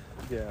sleep.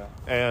 yeah.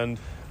 And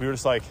we were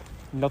just like,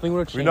 Nothing would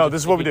have changed. no,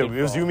 this is what we if he did.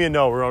 It was you, me, and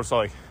Noah. We were all just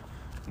like,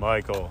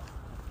 Michael,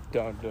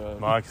 Dun.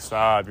 Mike,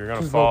 stop. You're going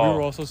to We were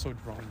fall. also so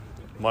drunk.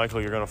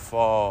 Michael, you're going to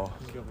fall.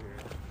 He's over here.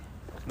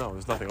 No,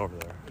 there's nothing over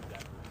there.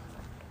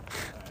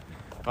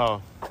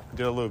 Oh,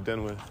 did a loop,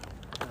 didn't we? No.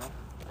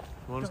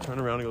 You want to turn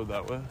around and go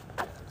that way?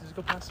 Just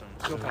go past him.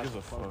 Just Who go past gives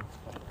a him. fuck?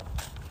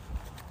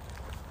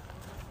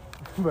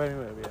 But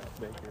anyway, yeah,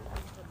 Baker.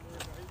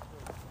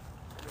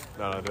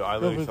 No, dude, I No,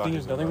 literally but the thought thing he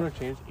is, was nothing gonna would have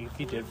changed. If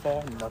he did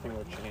fall, nothing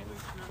would have changed.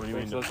 What do you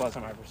mean? So that's the last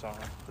time I ever saw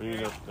him. What do you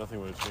mean nothing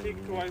would have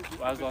changed?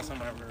 That was the last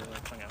time I ever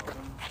like hung out with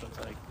him. So it's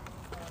like,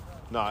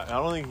 No, I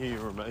don't think he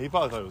remember. He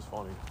probably thought it was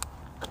funny.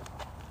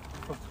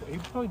 he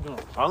probably don't.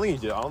 I don't think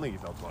he did. I don't think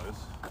he fell twice.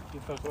 He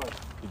fell twice.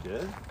 He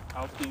did?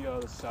 Out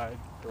the side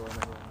door and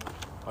everything.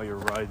 Oh, you're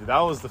right. Dude. That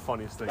was the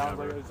funniest thing That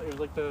was ever. like, it was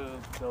like the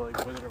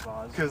like Wizard of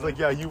Oz. Because, like,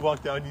 yeah, you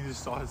walked down, you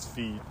just saw his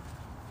feet.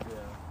 Yeah.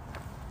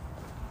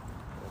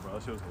 Yeah, bro,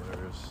 that shit was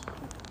hilarious.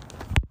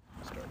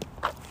 Start.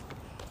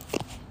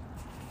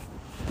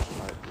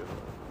 Alright, good.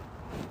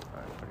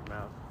 Alright, pretty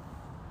mouth.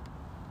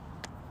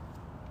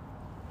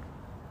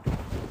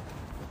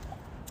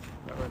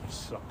 That would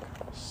suck.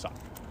 Suck.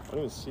 I didn't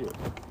even see it.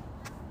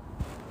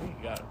 I think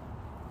you got it.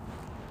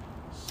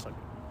 Suck it.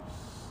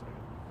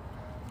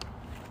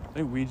 I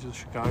think weed in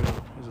Chicago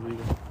is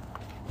illegal.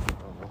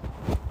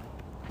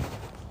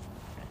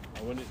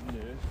 I wouldn't.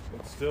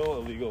 It's still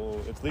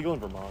illegal. It's legal in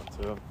Vermont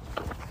too.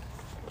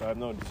 But I have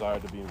no desire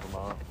to be in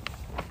Vermont.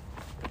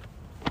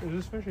 Is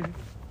this fishing?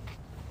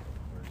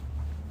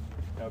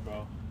 Yeah,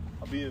 bro.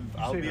 I'll be say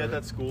at herd?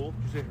 that school.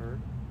 Did you say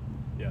herd?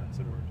 Yeah, I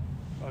said word.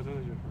 Oh, I thought you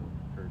said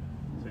herd. Heard.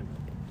 Same.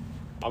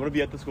 I'm gonna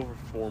be at the school for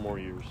 4 more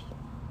years.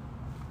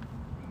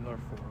 Another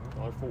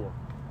 4. Another 4.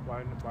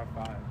 Why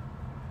 5?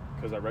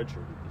 Because I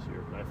redshirted this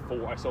year.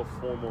 And I still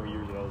have 4 more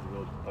years of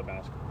eligibility to play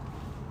basketball.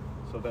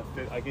 So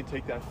I can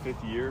take that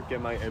 5th year,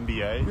 get my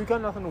MBA. You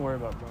got nothing to worry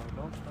about, bro.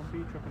 Don't be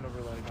tripping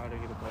over like how to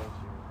get a place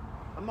here.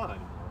 I'm not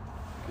anymore.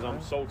 Because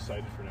I'm so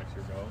excited for next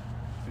year, bro.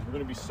 Because we're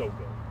gonna be so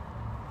good.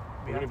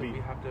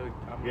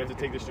 We have to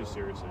take this shit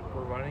seriously,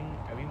 We're bro. running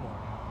every morning.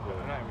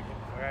 Yeah. Not every day.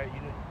 Alright, you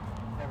did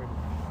every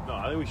morning. No,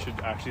 I think we should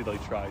actually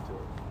like try to.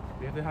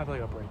 We have to have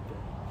like a break day.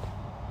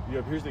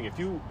 Yeah, here's the thing.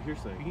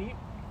 Here's the You thing. can eat.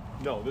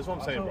 No, this is what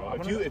I'm saying, Also, bro. I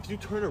wanna- If you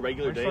turn a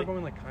regular We're day, start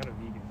going like kind of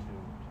vegan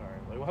too. Sorry,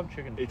 like we'll have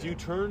chicken. if you shit.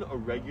 turn a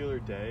regular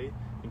day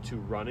into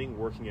running,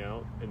 working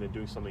out, and then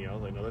doing something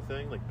else, like another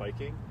thing, like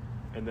biking,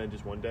 and then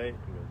just one day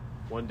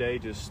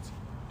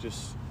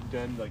just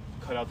then like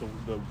cut out the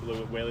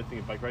weightlifting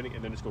and bike riding,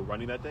 and then just go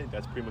running that day.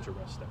 That's pretty much a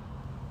rest day.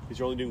 Because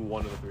you're only doing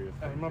one of the 3 of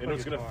them, I'm not and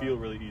it's playing gonna guitar. feel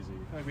really easy.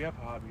 Like we have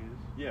hobbies.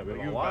 Yeah, we Like,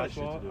 have you a lot of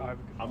basketball, shit to do. I have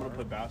a I'm gonna guitar.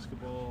 play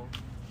basketball.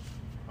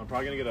 I'm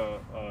probably gonna get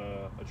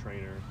a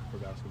trainer for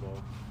basketball.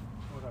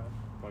 Okay.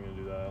 Probably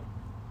gonna do that.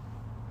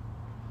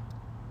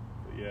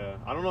 But yeah,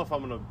 I don't know if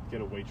I'm gonna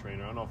get a weight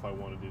trainer. I don't know if I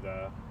want to do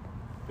that.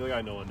 I feel like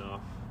I know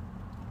enough,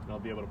 and I'll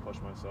be able to push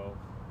myself.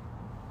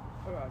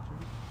 I got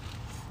you.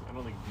 I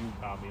don't think you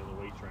got me on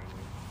the weight training.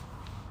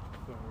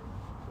 So,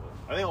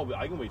 I think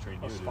I can weight train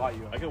you. I'll dude. spot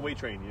you. I can weight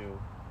train you.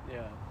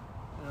 yeah.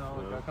 You know,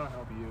 like, Yeah. I kind of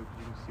help you because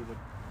you can see what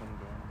I'm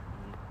doing.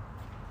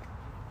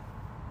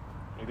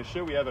 Like the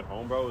shit we have at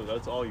home, bro.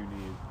 That's all you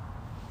need.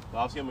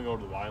 Obviously, I'm gonna go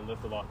to the Y and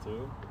lift a lot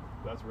too.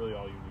 That's really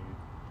all you need.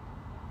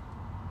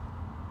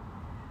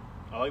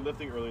 I like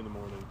lifting early in the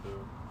morning too.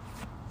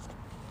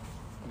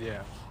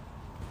 Yeah.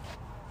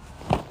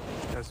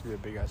 It has to be a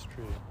big ass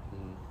tree.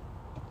 Mm-hmm.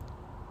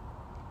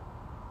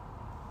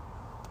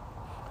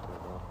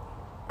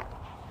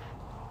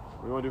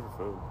 What do you want to do for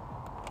food?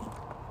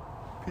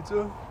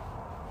 Pizza?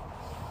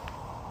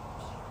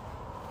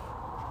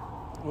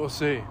 We'll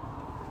see.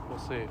 We'll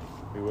see.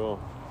 We will.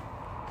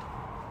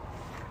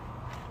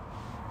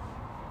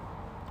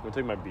 I'm gonna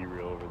take my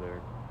B-reel over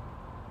there.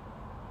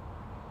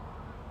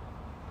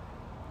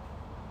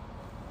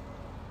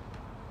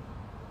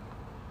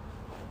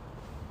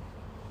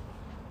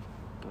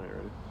 Are you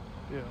ready?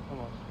 Yeah,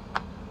 hold on.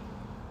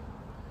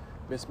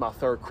 Missed my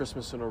 3rd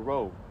Christmas in a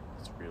row.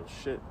 That's real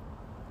shit.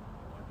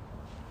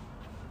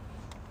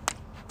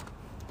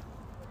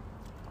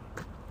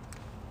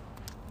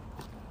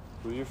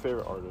 Who's your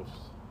favorite artist?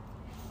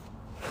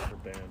 Or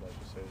band, I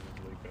should say,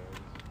 usually bands.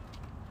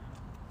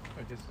 I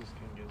guess this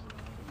King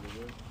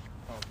Gizzard.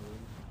 Probably.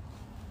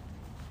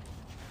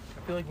 I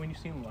feel like when you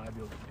see him live,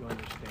 you'll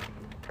understand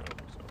him. I don't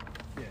think so.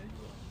 Yeah, you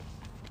will.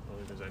 I don't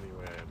think there's any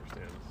way I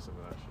understand some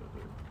of that shit,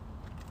 dude.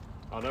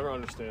 I'll never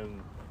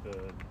understand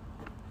the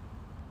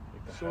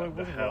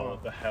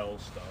hell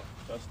stuff.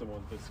 That's the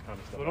one this kind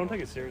of stuff. Well, don't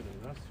take it seriously.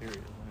 It's not serious.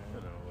 I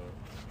know, but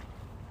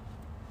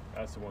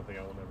that's the one thing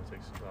I will never take.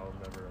 I'll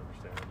never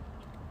understand.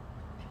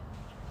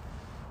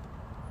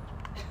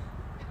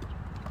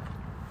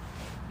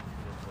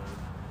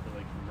 The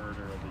like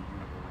murder of the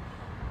universe.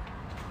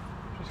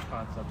 Just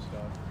concept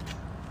stuff.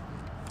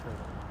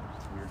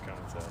 Just weird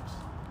concepts.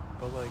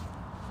 But like,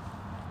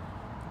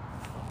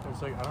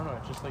 it's like, I don't know.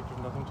 It's just like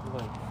there's nothing to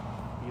like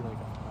be like.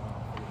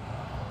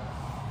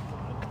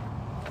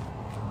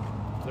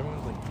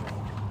 Everyone's like,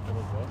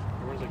 Everyone's what?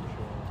 everyone's like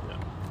chill.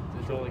 Yeah.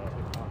 It's all like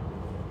TikTok.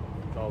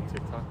 It's all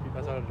TikTok people.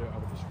 That's how I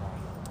would describe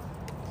it.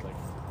 It's like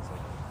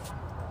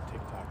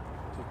TikTok.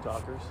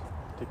 TikTokers.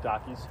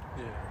 TikTokies.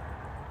 Yeah.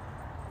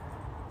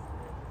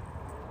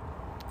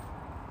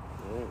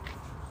 Oh.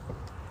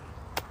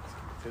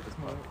 Take this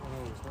one.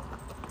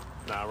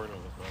 Nah, we're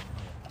going this one.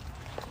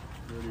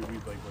 We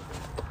like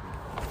looking.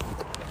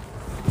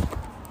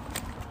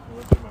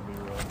 Let's take my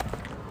B-roll.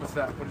 What's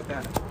that? What is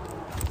that?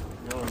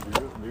 You know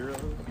what B-roll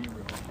is?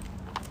 B-roll.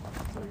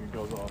 It's like it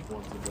goes off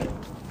once a day.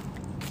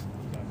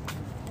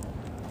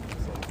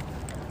 It's like,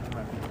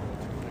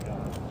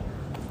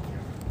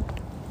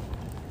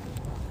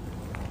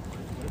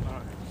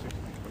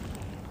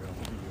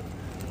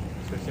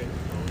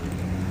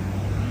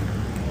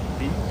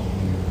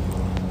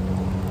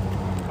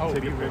 Oh,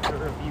 take a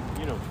picture of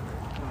you know.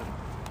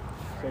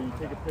 So you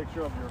take a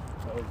picture of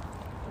what's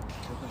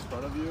in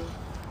front of you,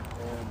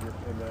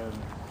 and then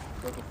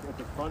it's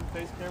a front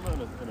face camera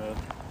and a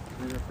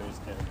rear face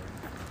camera.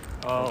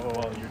 Oh,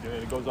 well, you're doing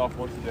it. It goes off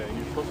once a day.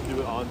 You're supposed to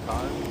do it on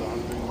time, so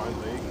I'm doing mine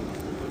late.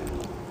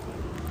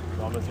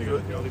 So I'm gonna take it. All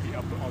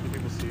the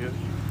people see it.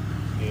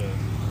 Yeah.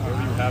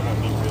 Whatever you have on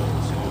me,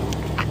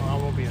 really. I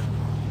won't be in it.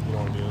 You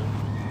don't want to do it.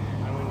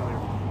 I don't know.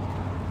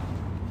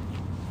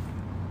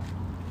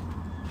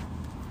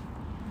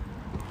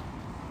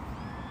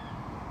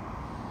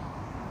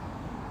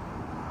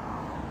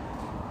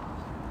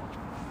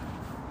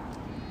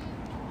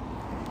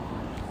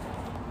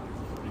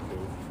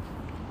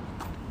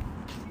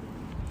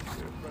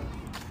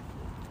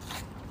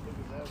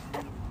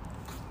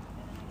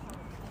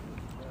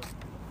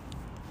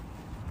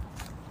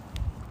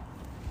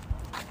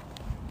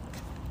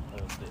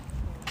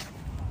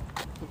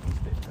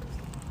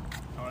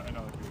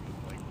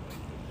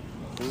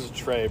 This is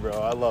Trey, bro.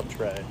 I love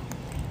Trey.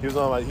 He was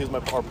our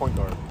point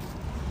guard.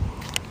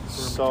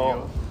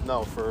 So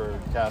no, for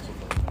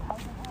Castleton.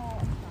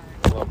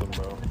 I love him,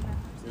 bro.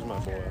 He's my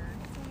boy.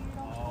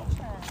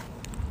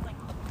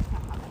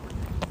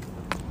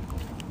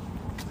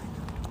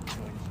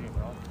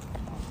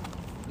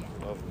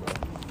 Love him, bro.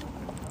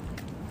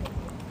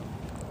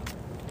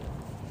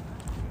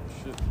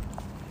 Shit.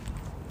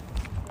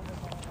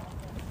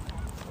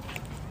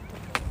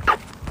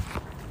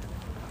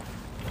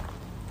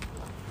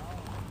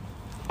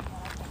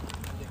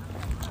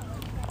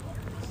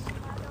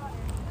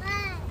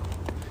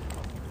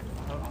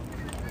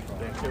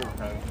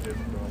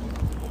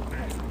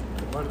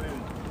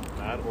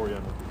 Mad or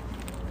young?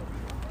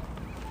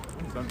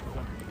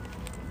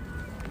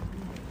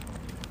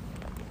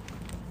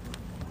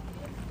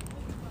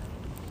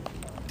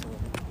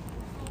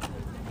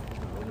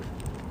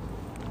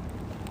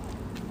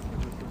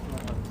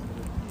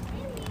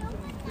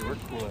 They were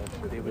cool.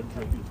 They would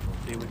take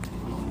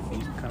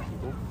these kind of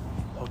people,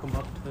 hook them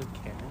up to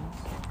cannons,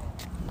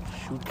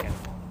 shoot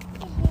cannons.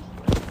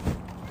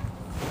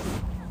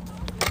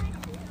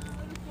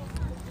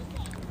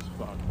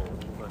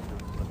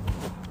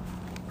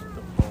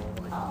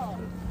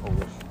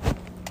 Polish.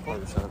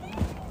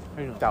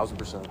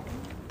 1,000%.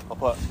 I'll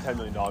put $10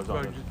 million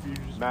on it.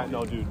 Matt,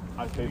 no, dude.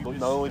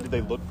 Not only did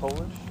they look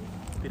Polish,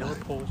 They don't look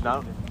Polish.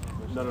 no.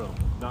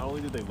 Not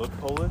only did they look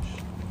Polish,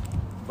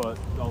 but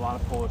a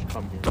lot of Polish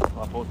come here. A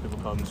lot of Polish people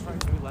come. That's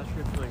right. Maybe last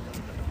year I feel like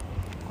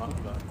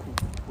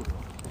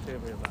say it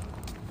very loud.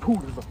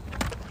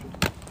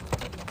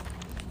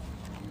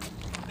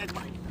 Hey,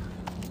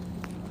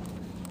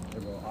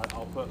 bro,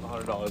 I'll put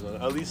 $100 on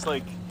it. At least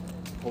like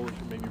Polish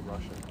or maybe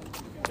Russian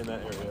in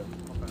that area. Okay.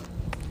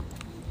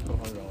 Put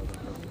 $100 on it.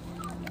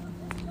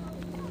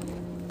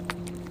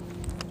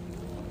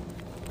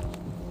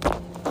 I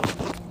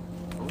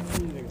don't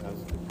see anything that has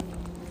 $10.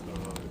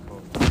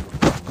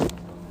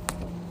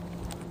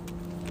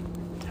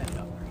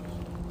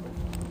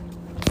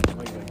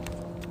 Like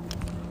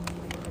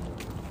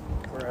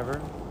wherever.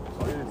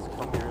 All you just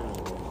come here.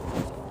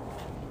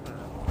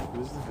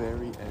 This is the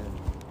very end.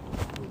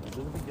 Wait, is this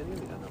the beginning or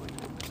the end?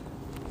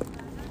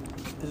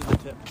 This is the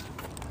tip.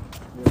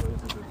 Yeah, but this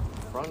is the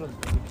front of the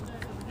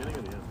beginning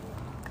or the end?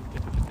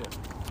 Tip of the tip.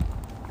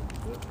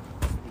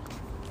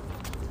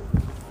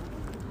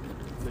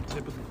 The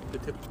tip of the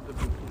tip of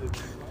the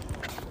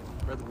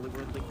rather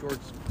Lake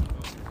George.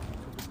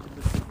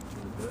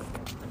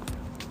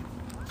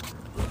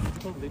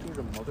 Lake George a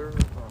mother or a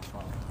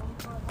father?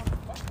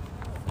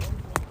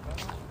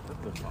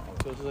 That's the father.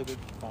 So this is like the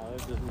father.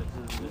 This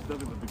This is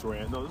definitely the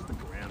grand. No, this is the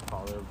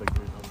grandfather of the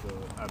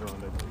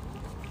Adirondack Lake.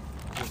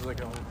 is like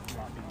a whole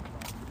floppy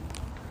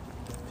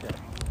tip.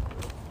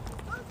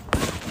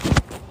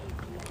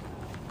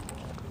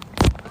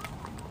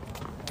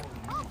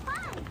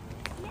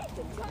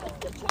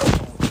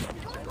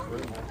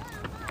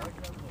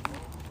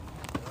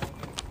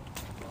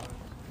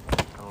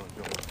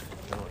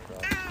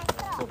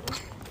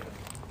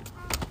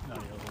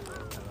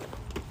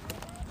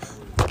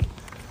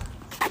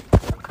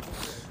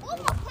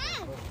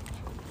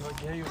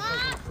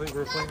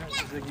 We're playing that.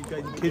 Like you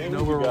guys, kids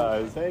know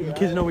where you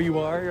kids know where you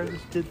are. I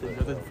just did this.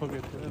 That's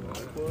fucking tip.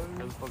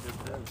 That's fucking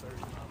tip.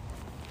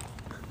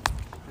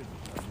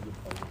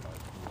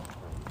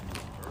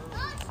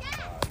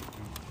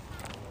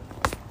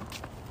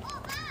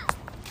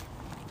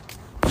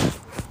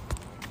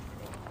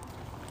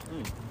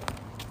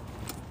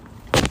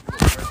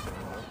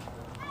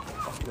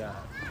 Fuck that.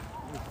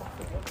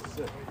 That's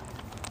sick.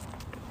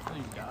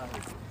 You guys.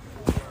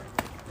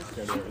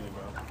 Scared of everything,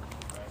 bro.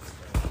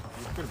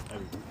 It's good as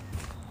everything.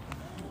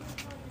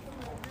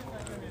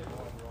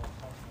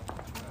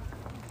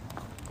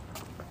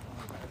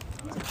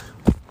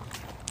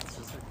 It's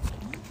just like,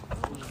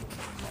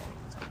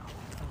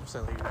 I'm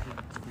saying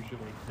like we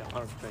should like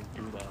 100%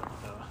 do that.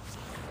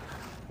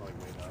 Like,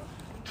 wait up.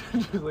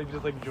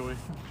 just like join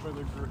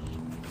the group.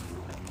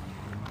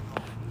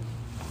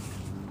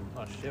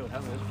 Oh shit! What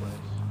happened to this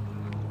place?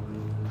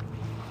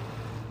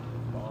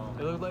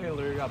 It looks like it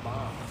literally got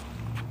bombed.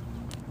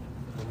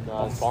 No,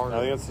 I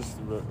think that's just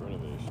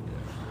renovation.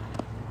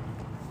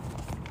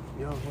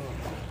 Yo, I go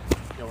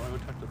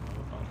talk to the oh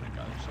my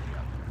god, there's somebody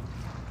out there.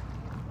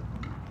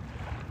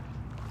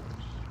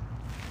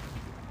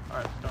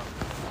 Alright, stop.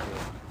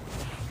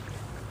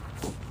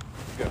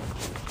 Okay.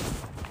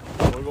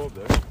 Wanna go up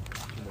there?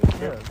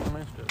 Yeah, it's a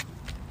nice bit.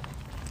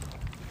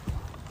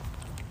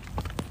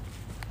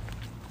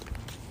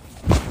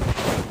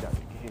 Got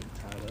the game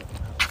tied up.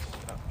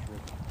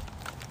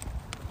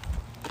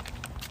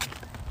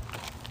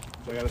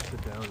 So I gotta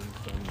sit down and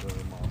send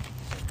the mom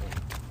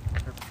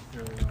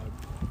Your So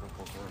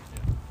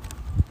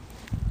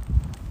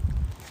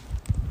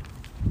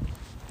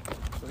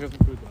I got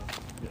some food though.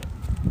 Yeah.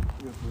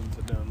 We got food and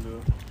sit down and do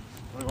it.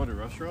 Wanna go to a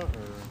restaurant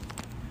or?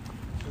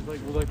 just like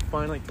we'll like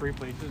find like 3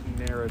 places and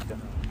narrow it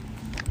down.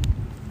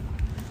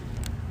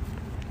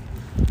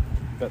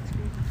 That's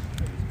good.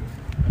 That is good.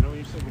 I know when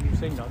you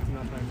say nothing,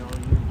 I know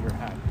you're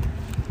happy.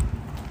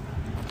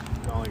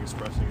 Not like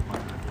expressing my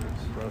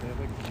happiness. Bro, they have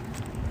like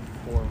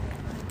 4.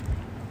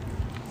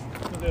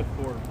 They have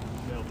 4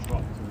 male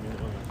trucks and we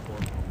only have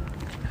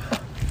 4.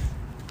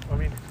 I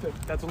mean,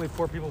 that's only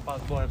 4 people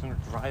possible that's going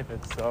to drive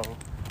it, so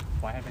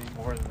why have any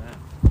more than that?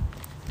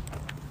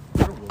 If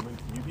you're a woman,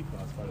 can you be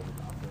classified as a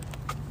doctor?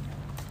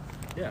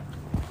 Yeah.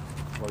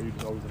 Or are you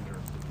just always a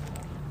nurse?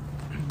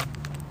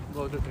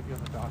 Well, just if you're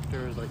a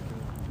doctor, is like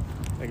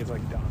it's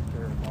like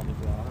doctor and blah blah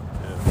blah.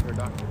 Yeah. You're a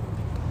doctor.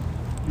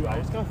 Dude, I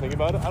was kind of thinking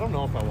about it. I don't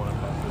know if I want to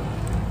class it.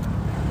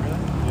 Really?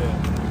 Yeah.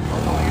 I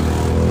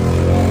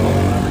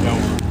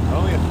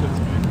don't think it fits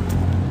me.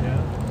 Yeah.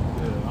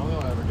 Yeah, I don't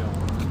think I'll ever get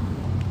one.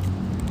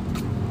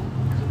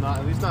 Not,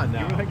 at least not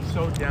now. You're like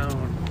so down.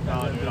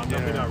 No, dude, I'm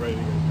definitely not ready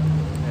to go.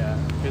 Yeah,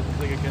 because it's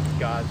like against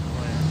God's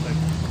plan. It's like,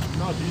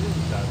 No, Jesus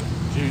is that.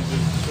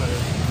 Jesus.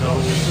 No,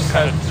 Jesus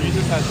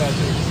has that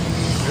too.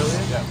 Really?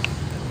 Yeah. I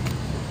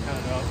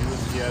don't know.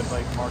 He had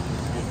like Mark.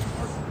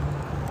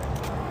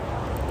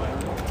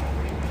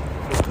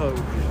 What color was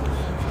Jesus?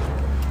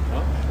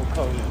 Huh? What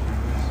color was Jesus?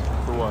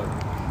 For what?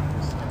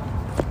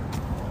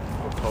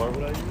 What color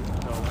would I use?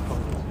 No, what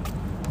color was Jesus?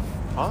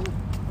 Huh?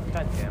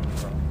 God damn it,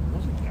 bro. It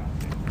wasn't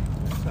goddamn.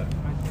 What's that?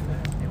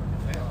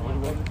 What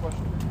was the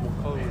question? What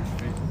color was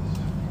Jesus?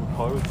 What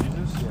color was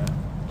Jesus?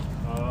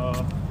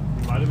 Yeah.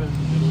 He might have been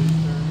Middle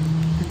Eastern.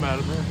 He might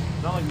have been.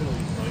 Not like Middle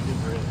Eastern, like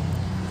Israeli.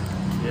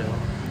 Yeah.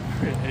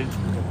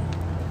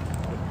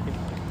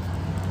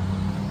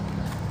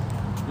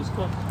 Just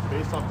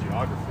based off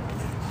geography.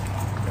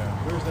 Yeah.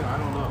 Where's that? I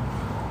don't know.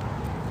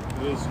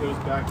 It was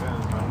back then. I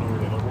don't know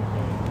where they look.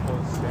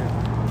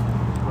 Santa.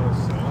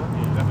 Santa?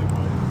 Yeah,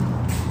 definitely.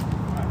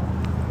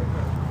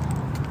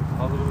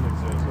 Puzzle doesn't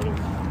exist. What is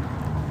it?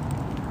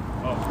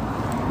 Oh.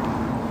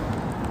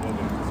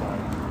 Sorry.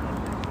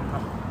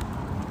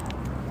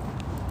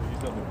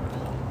 He's nothing.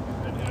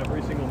 In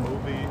every single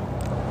movie,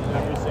 in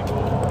every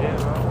single...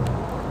 Yeah, bro.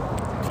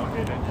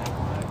 Okay, then.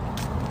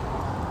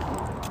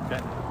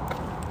 Ben.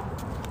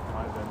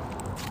 Hi, Ben.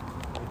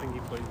 I think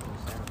he plays in the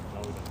Santa.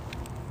 No, he doesn't.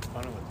 I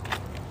don't know what's...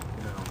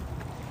 No.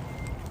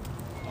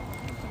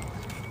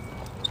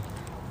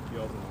 He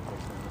also doesn't play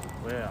Santa.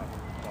 Well, yeah.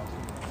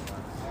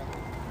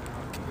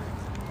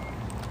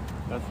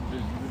 That's you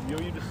know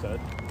what you just said?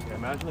 Yeah.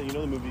 Imagine that, you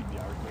know the movie The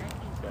Irishman?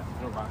 Yeah.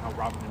 You know how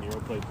Robert De Niro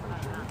played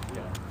Frank Sheeran?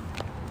 Yeah.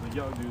 Like,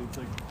 yo, dude, it's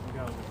like, look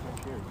how it's Frank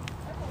Sheeran.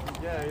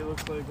 Yeah, he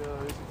looks like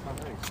Tom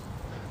Hanks.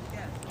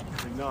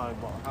 Like, no,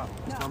 how?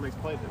 Because Tom Hanks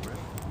played him,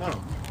 right? No.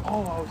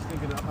 Oh, I was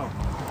thinking about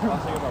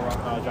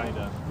Johnny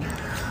Depp.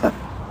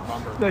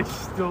 Like,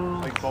 still...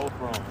 Like, both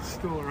wrong.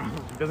 Still around.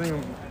 He doesn't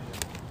even...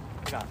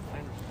 Yeah.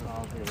 No, I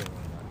was thinking about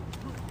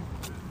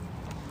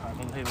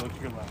Hey, look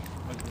to your left.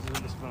 Like, this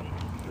is this phone.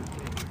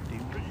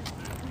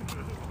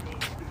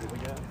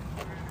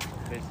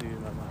 Basically,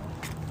 not mine.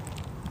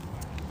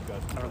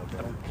 I don't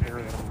care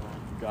that I'm wrong.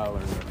 You gotta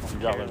learn that. You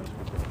gotta learn this,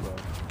 bro.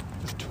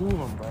 There's two of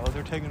them, bro.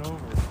 They're taking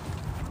over.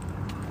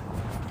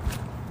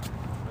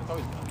 That's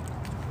always done.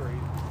 Crazy.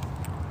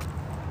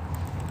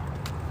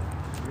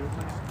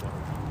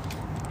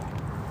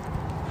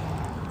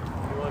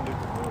 What do you want to do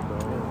for real, bro?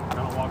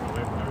 Kind of walking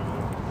away from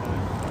everything.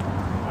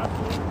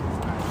 Absolutely.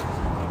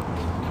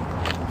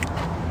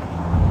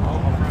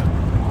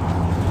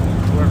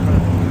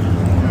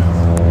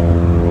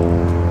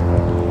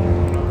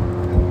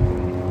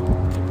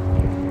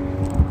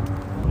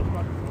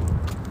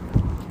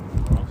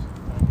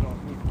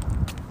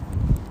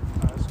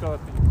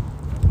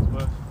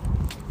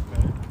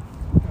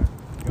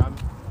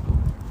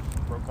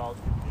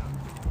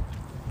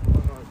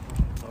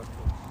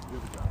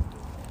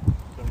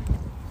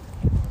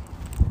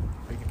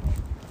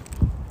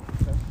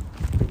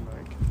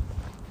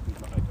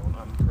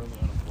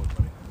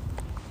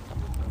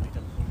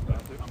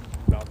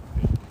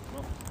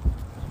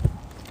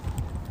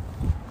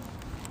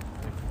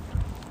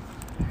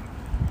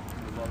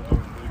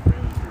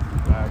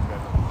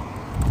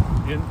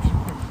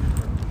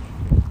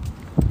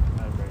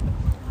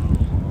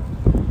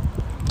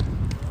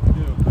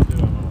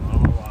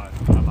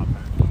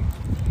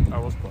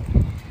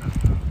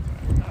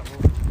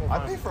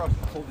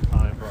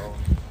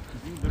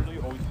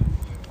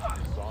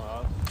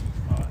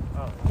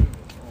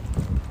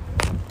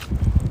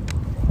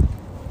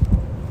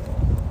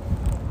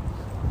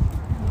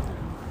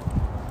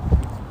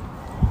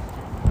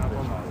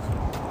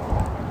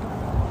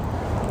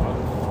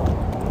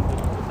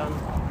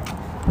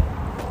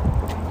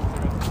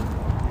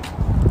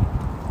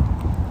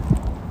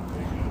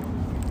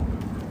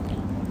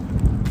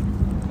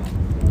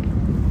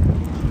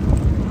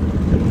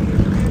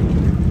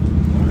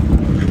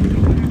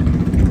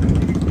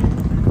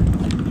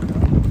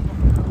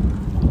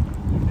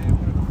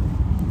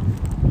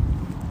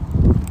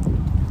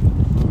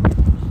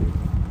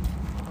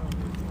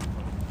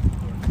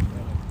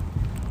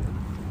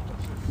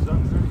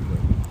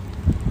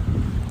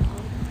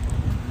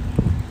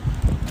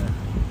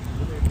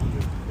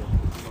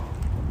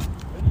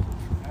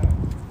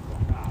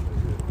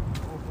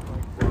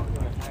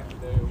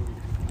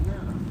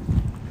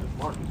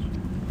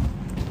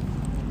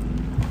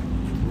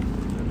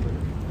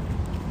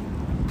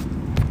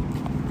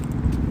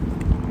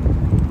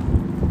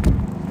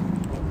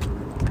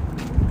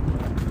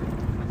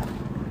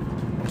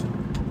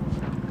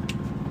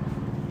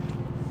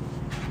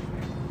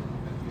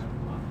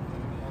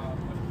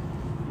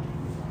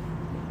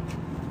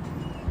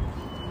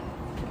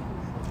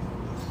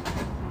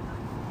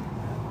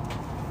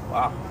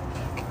 Wow,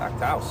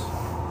 packed house.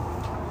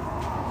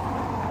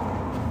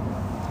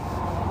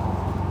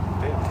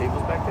 They have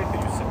tables back there? Can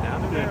you sit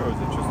down in there, or is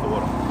it just the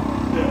water?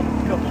 Yeah,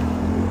 a couple.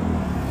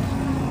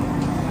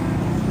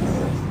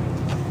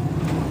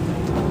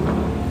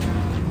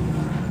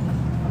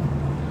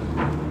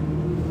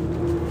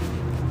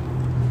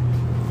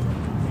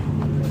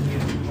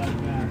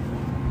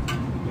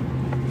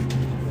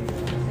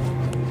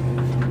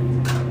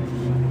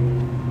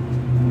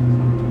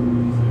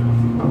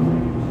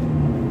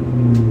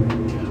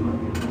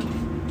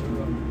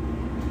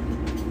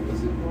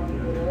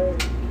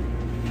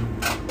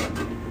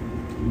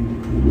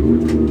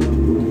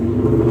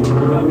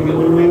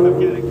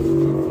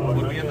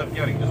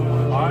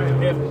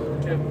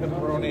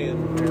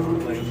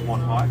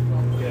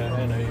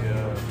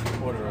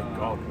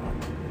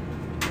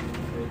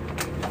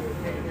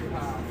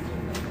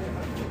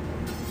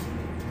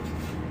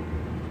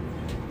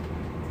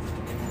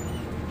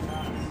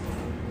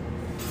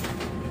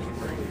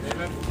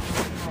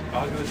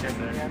 I'll do the same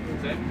thing.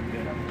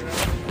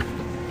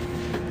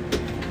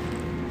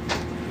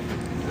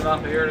 Sit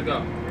off, here to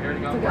go. Here to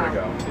go. Where to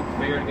go?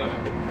 Here to go.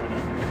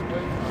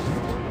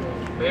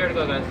 Here to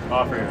go, guys.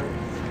 Off here.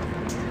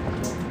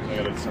 I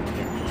gotta send you.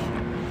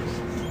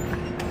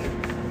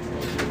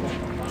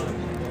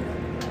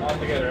 All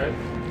together, right?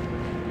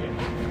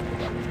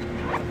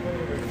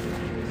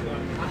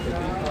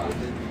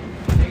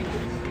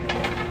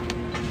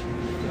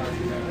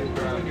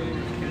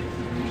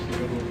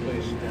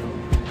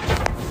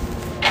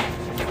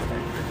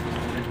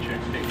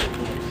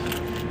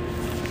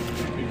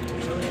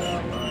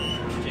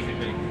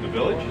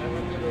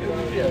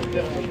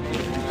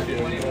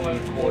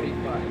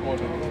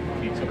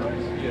 21.45. Pizza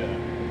price? Yeah.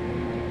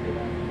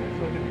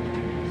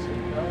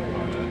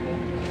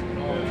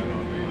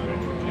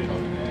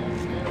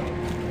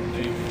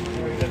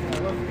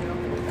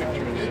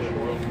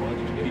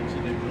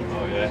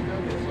 Oh yeah.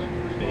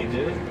 They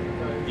did it?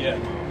 Yeah.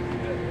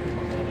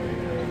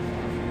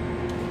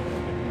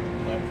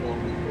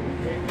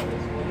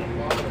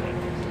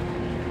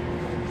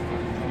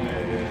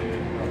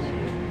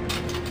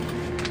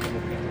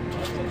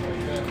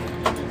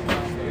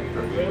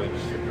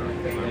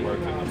 I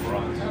worked in the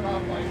Bronx. There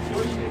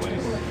was a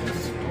place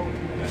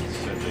that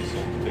said they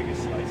sold the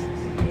biggest slices.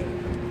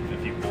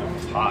 If you bought a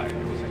pie,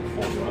 it was like $4.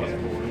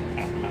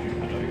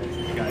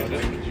 The guy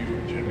said,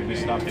 we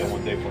stopped there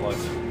one day for lunch.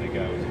 The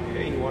guy was like,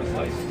 hey, you want a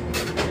slice?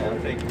 I'll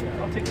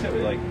take two.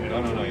 Like,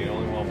 no, you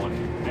only want one.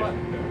 Yeah.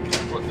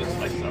 Just brought the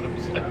slice out of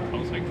his head. I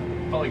was like,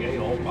 probably ate a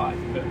whole pie.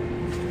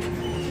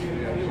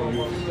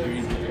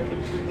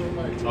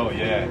 Oh,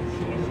 yeah.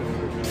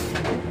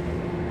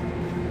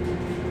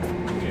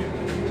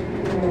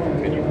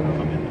 Can you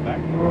come in the back?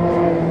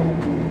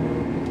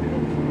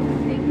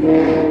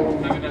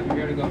 I'm not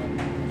here to go.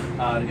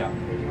 Yeah.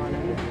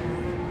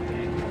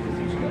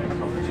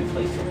 Two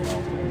plates as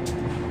well.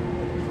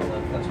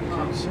 That's what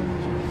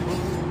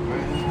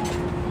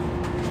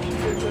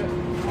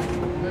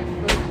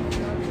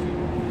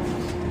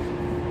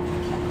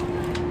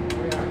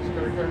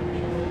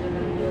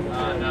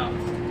No.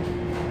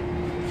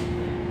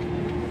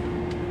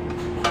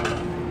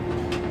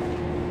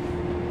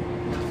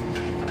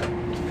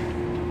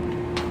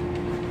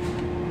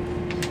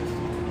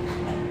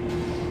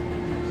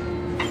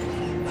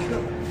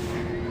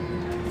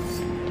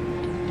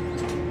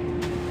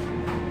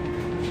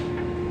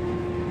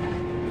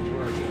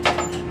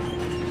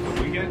 What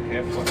we get?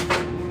 Half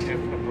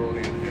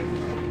pepperoni and half.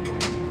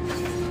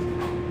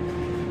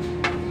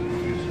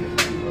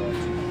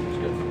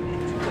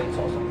 two plates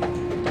also.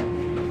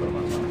 Put them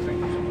on top. Thank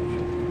you so much.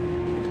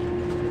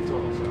 It's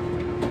all set.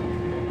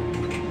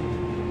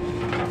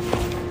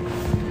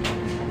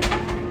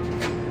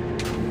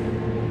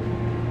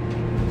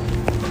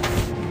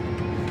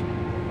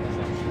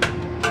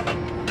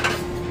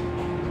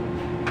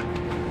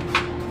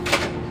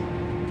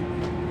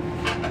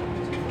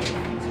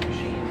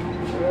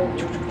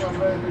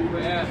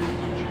 Yeah.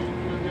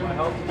 My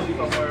health is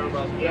somewhere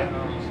about and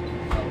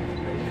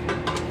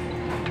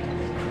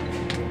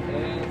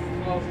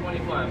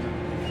 12:25.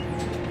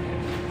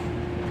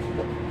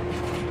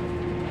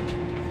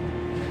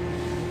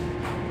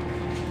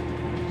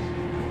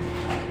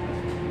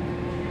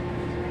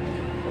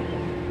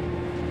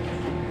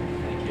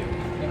 Thank you.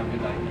 Have a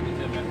good night. You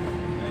too, man.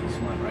 Thanks,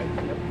 one, right?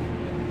 Yep.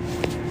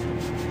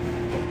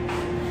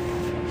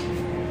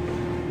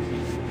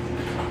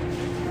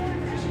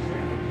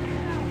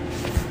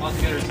 I'll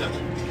get her 7.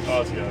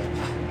 Oh, it's good.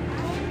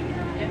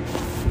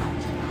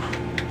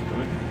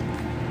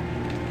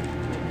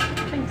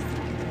 Thanks.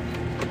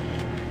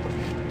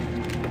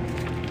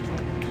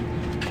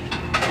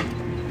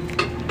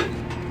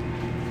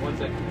 One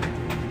second.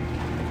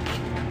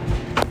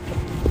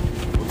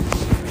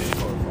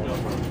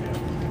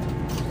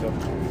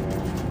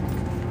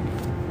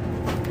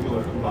 You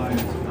learn to buy it,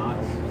 it's not.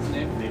 What's the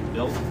name? They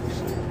built.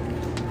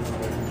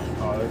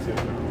 Oh, that's it.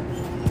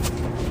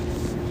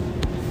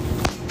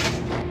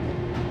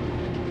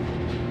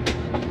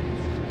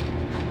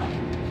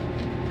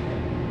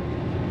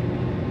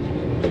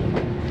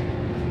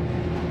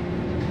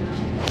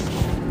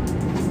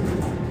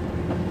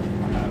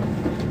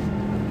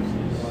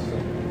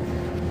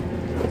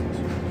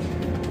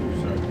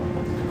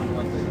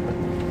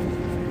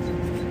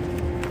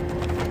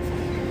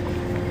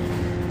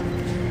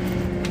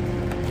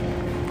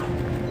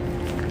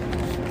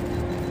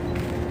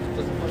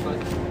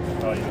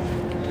 Oh,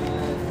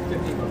 yeah.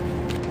 15 bucks.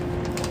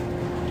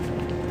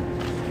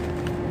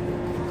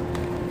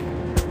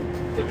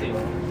 15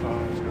 bucks.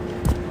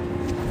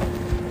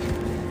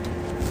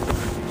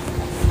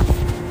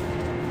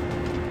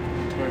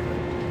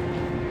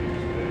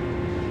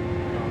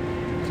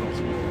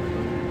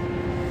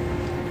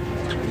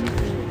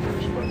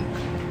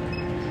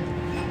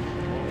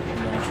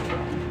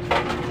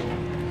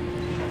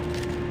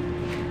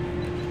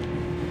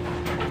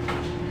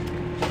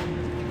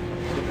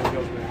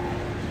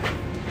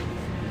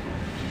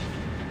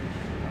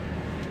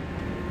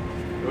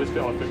 It was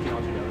still on 15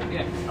 altogether?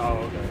 Yeah.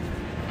 Oh, okay.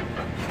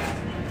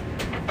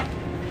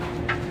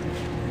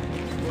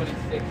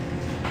 26.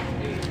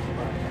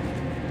 85.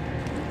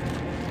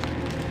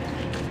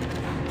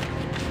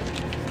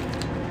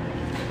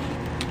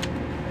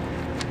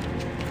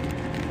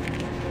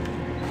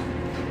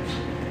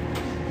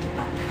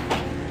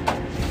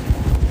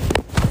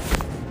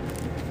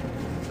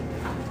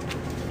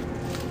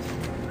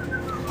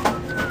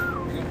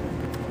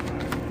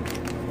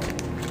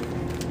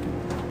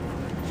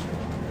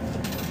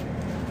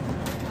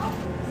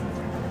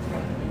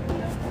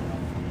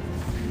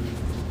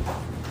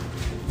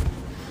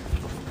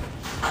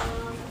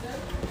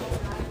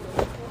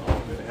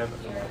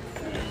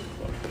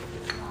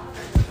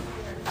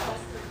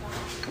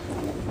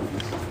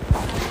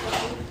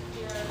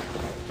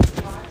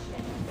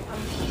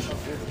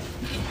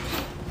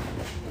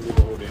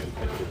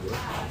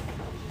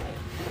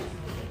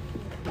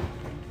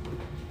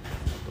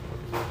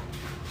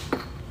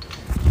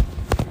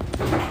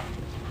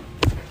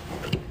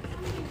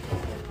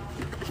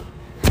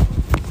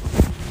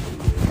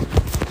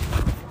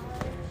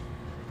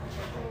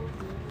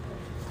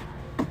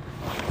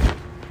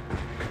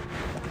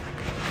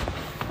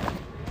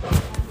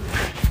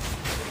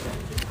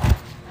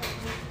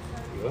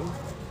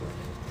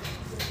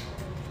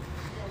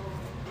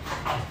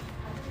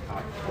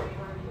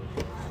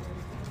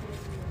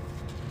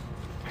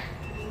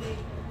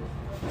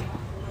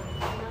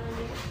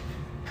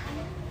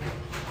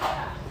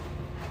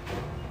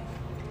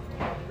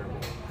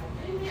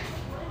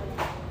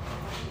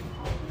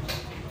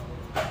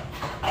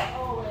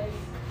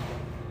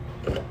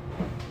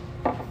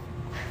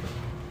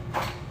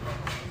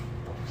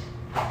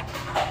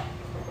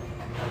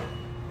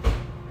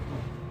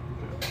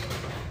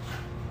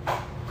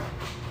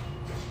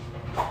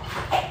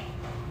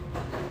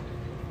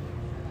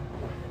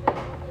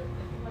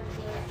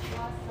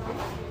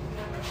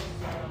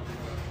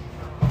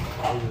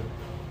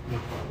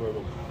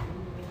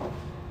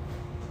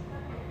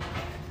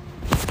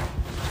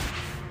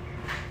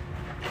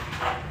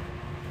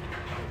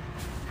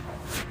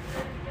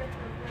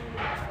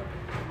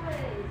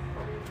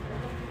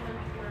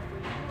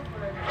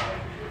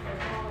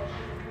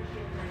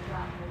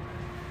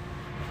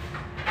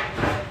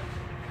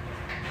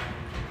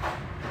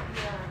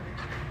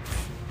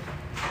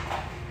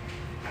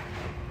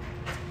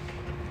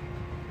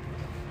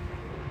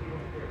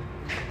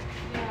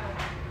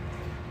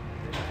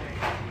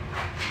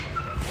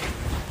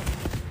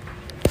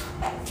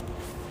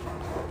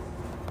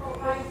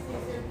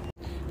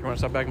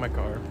 stop back in my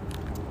car.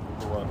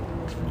 For what?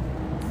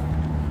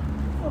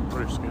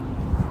 We're just good.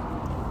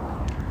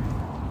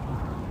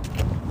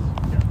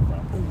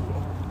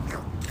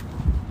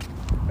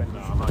 No,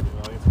 I'm not getting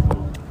that.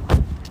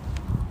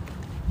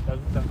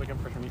 That's like I'm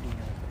first from eating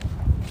here.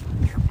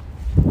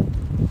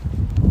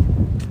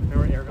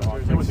 Remember Eric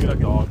was a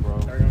dog,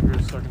 bro. Eric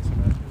was stuck in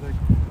cement. He's like,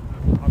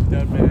 I'm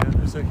dead, man.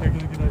 He's like, here,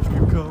 can I get an ice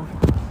cream cone?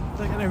 He's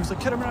like, and he was like,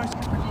 get him an ice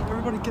cream cone.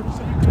 Everybody get him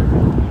something.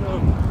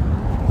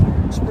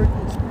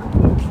 Sprinkle.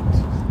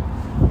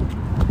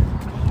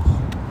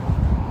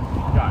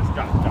 Guys.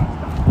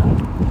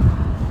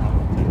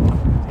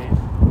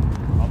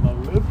 I'm a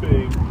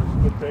living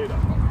potato.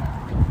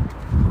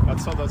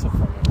 That's a funny episode.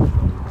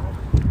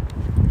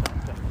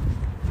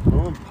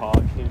 Remember when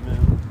Pod came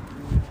in?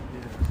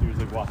 He was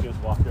like watching us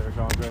walk Eric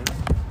Andre. He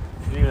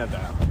didn't even have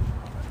that.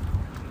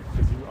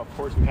 Because of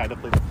course we had to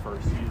play the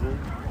first season.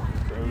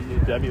 So it was the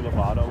Demi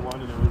Lovato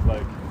one, and it was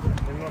like.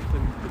 They left the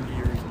New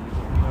Year's Eve.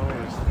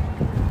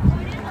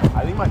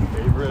 I think my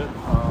favorite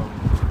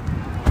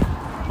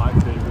one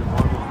was the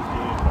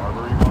Ian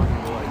Barbary one.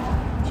 And they're like,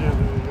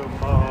 Jilly and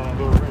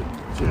Barbary,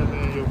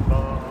 Jilly and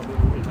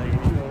Barbary.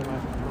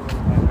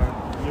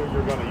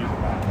 You're gonna use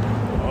it back.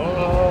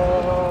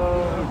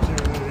 Oh,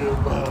 Jilly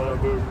and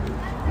Barbary,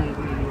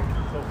 Jilly and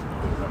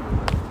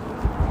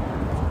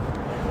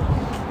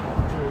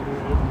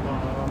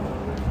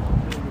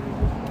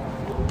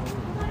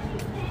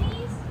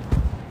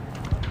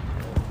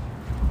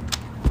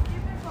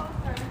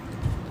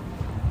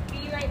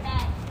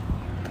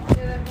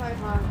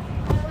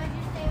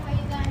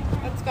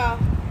Let's go.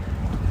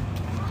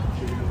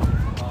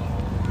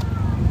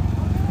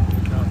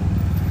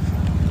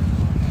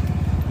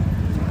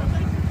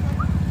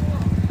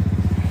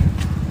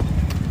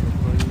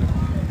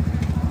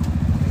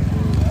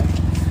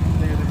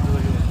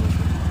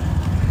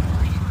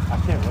 I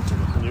can't listen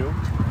to you.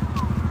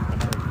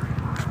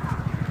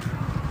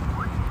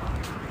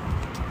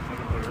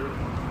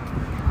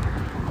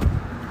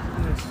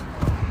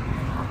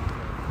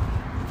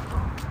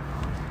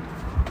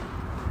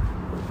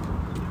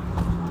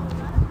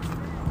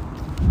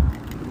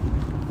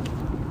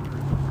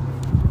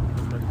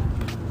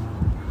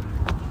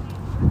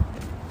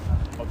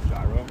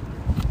 Gyro.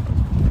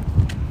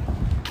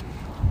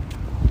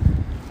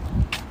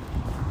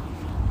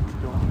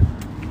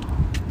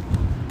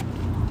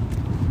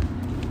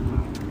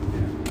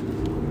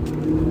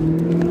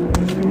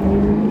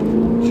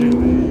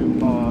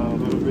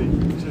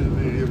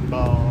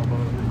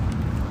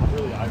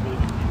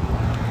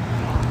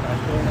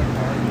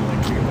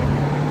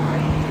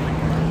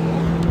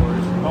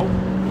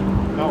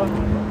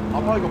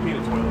 I'll probably go pee in a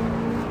toilet.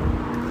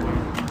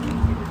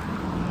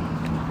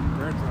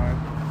 We're inside.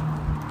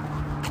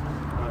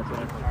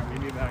 Alright,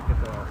 meet me back at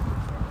the.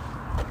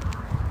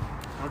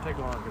 Don't take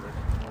long because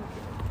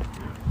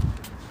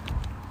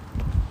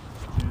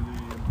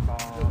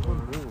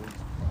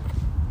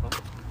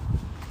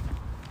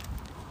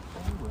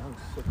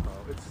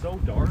It's so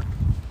dark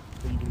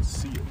that you can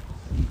see it.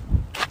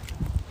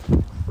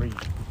 Crazy.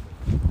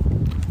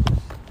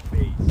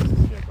 Space.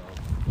 Yeah, bro.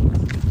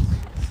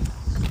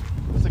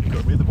 It's like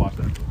good. We have to watch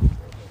that.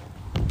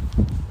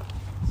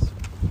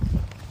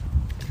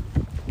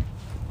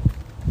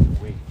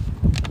 Wait.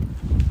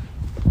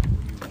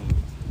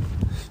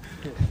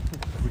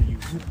 What do you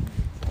mean?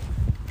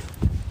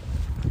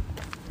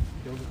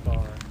 Kill the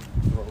car,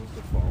 throws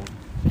the phone.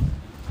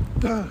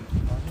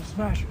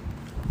 Smash it.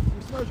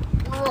 Smash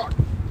it. Rock.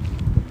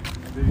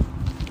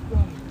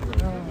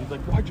 He's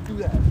like, why'd you do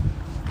that?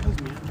 Because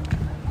me.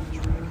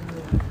 He's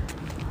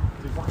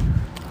like, why?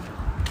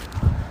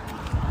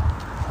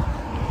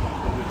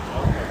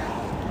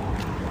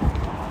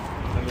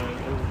 And then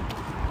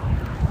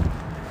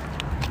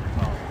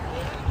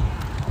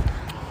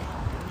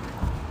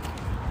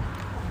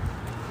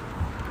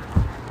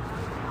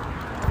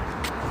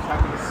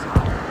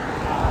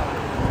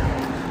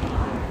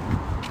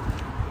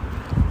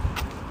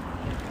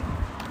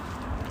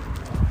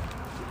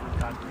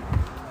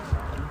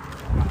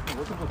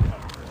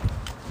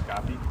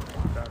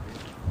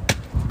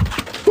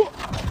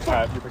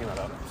Alright, you're picking that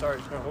up. sorry.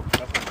 No,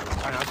 that's not yours.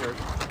 Alright, now it's yours.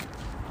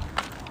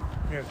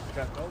 Here,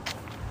 catch.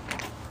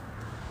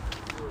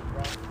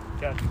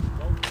 Catch.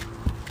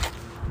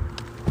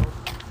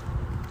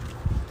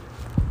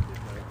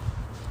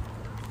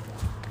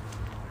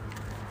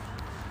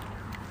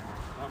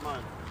 Not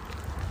mine.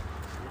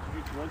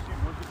 Once you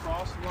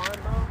cross the line,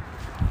 bro,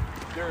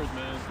 it's yours,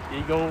 man.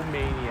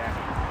 Egomaniac.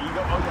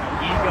 Ego. Oh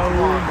yeah.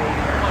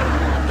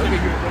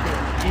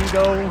 Egomaniac.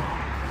 Ego.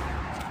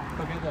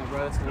 Look at that, bro.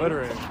 That's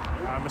Littering.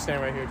 I'm gonna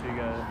stand right here till you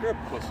guys. You're a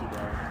pussy,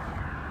 bro.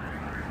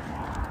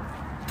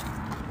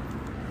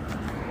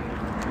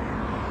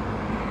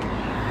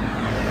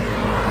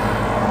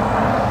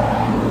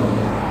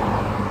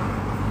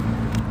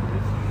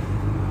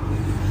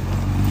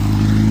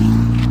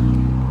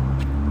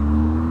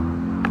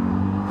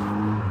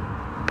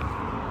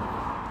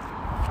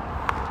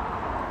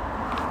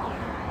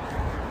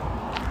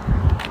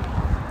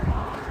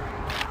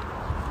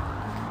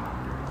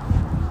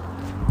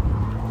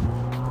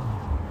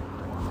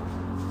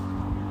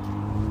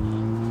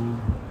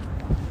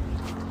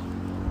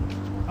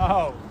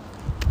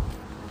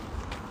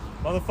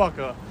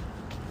 Motherfucker.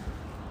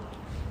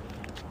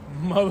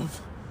 Mother.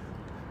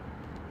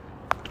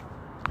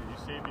 Dude, you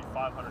saved me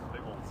 500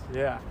 big ones.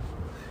 Yeah.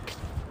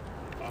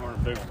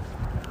 500 big ones.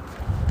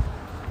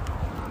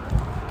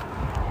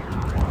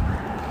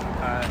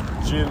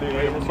 Jilly.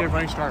 Wait, let's get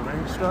running start.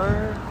 Running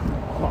start.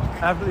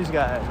 After these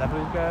guys.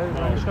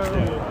 Running start.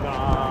 No.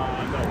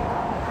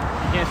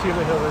 You can't see over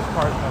the hill. There's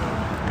cars coming.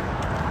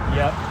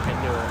 Yep. Can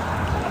do it.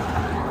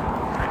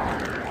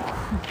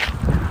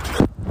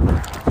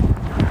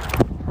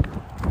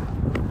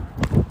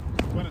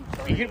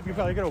 You're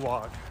probably gonna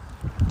walk.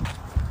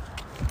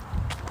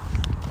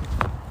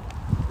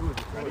 Ooh,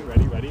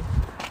 ready?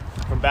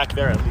 From back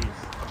there at least.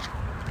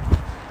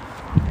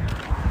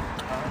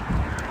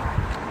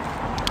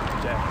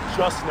 Yeah.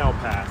 Just now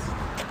passed.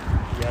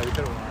 Yeah, we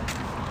could have won.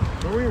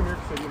 Remember we were in New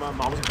York City? My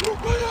mom was like, "Oh,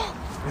 right up."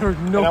 There was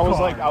no and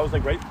car. I was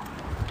like, right?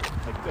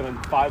 Like, and then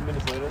 5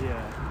 minutes later,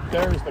 yeah.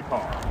 There's the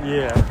car.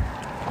 Yeah.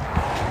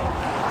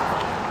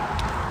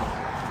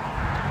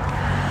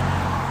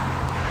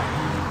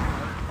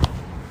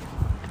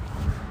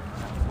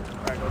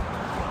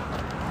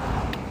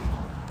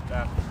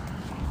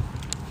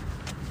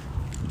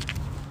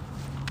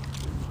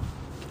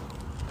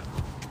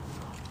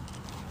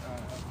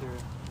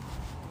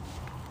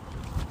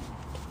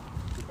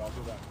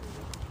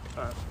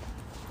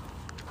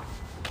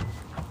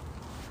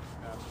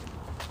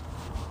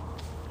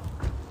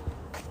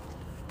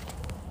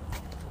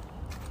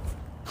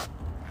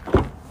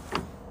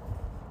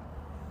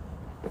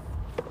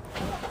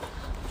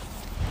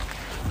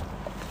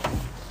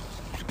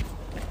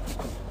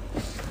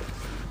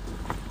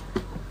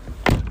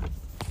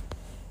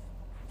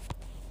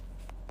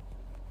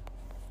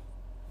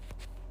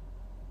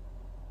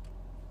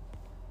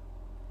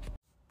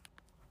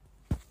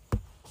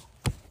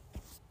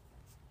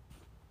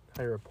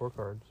 How your report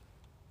cards?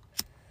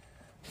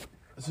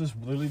 This is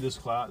literally this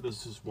class.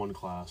 This is one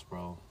class,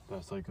 bro.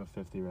 That's like a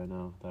 50 right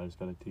now. That I just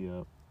gotta tee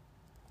up.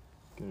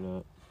 Get it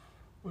up.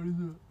 What is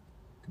it?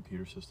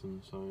 Computer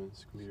system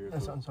science. Computer.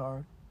 That sounds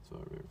hard. It's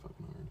not very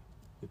fucking hard.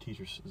 The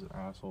teacher is an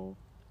asshole.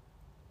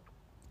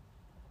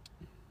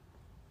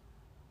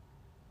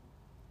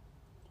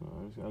 So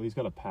I just at least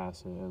gotta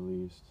pass it at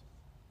least.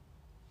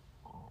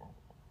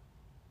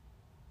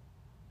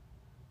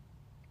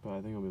 But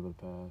I think I'll be able to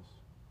pass.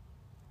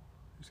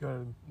 You just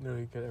gotta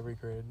nearly get every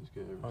grade. Just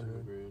get every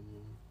single grade. Yeah.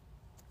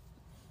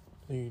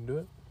 Think you can do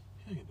it?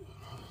 Yeah, I can do it.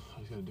 I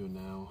just gotta do it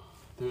now.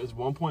 There was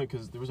one point,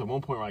 because there was at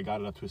one point where I got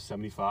it up to a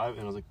 75,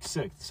 and I was like,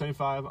 sick,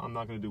 75, I'm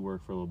not gonna do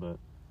work for a little bit.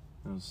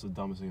 And it was the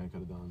dumbest thing I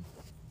could have done.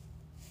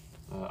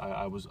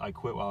 I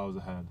quit while I was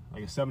ahead.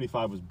 Like a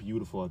 75 was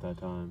beautiful at that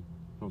time.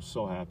 I was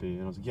so happy,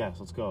 and I was like, yes,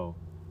 let's go.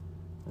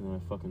 And then I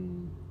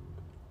fucking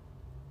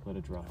let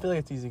it drop. I feel like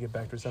it's easy to get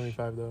back to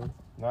 75 though.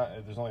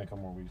 There's only a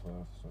couple more weeks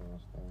left, so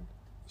that's the thing.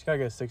 Just gotta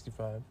get a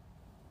 65.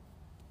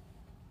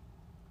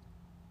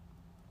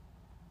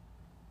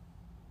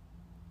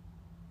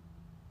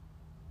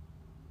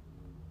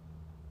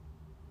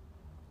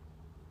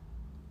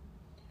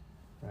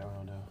 Right, what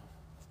I'll do.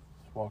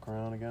 Just walk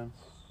around again.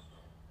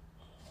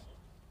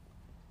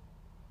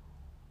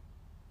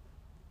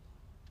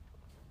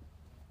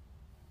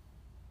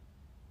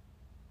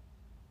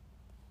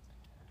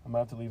 I'm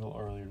about to leave a little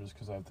earlier just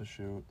because I have to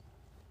shoot.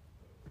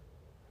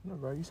 No,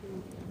 bro, you said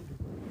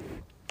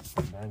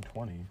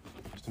 9:20,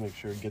 just to make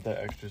sure, get that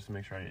extra, just to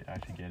make sure I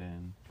actually get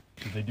in.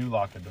 Because they do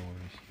lock the doors.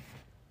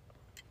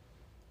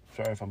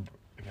 Sorry if I'm,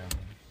 again,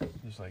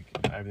 just like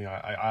everything.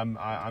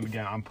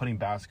 I'm putting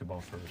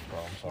basketball first, bro.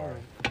 I'm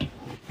sorry.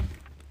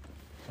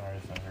 Sorry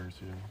if that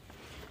hurts you.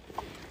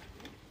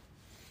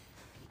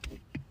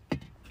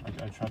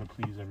 I try to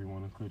please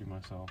everyone, including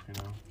myself, you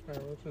know?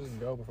 Alright, let's just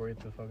go before we have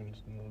to fucking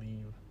just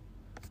leave.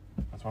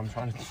 That's what I'm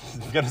trying to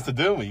get us to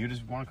do. You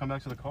just want to come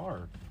back to the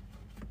car.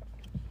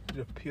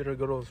 Peter,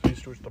 go to those few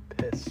stores to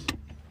piss.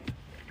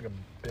 Like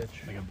a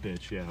bitch. Like a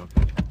bitch, yeah.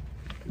 Okay.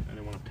 I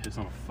didn't want to piss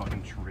on a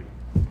fucking tree.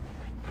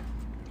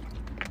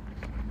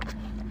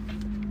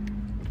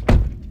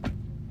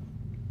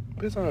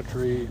 Piss on a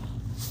tree.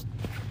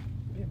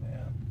 Be a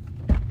man.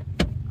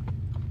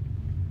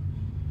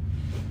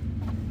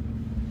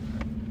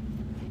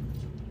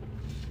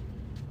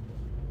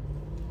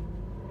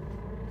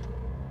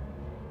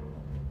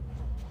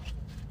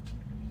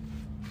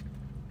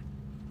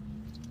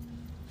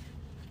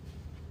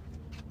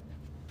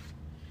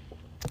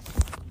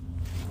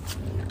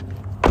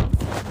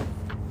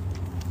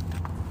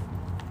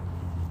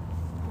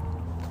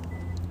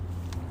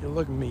 You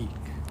look meek.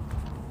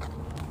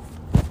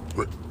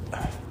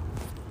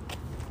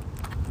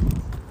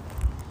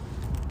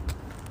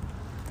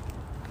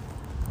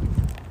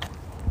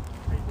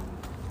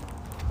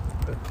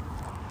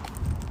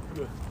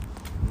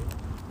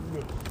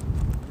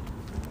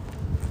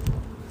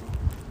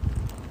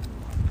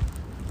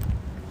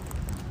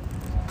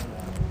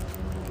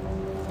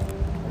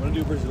 I'm gonna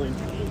do Brazilian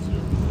Jiu-Jitsu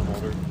when I'm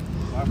older.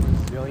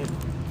 Brazilian.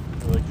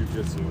 I like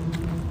Jiu-Jitsu.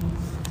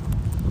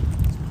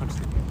 Let's punch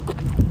the game.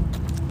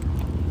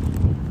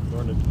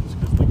 Learn it just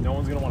because like no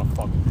one's gonna want to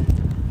fuck with me.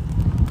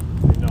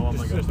 They know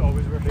all in like just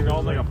always wear they're shirts. all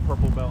in like a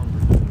purple belt and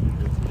Brazilian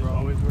jiu-jitsu. Bro,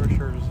 always wear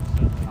shirts.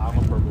 I'm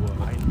a purple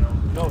belt. I know.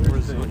 No, here's the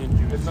Brazilian thing.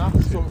 jiu-jitsu. It's not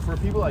so for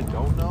people I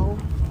don't know.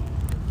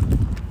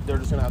 They're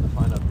just gonna have to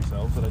find out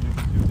themselves that I do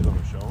jiu-jitsu because I'm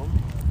gonna show them.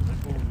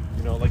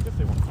 You know, like if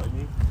they want to fight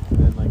me, and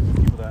then like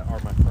the people that are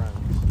my friends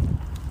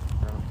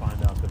are gonna find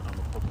out that I'm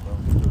a purple belt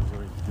because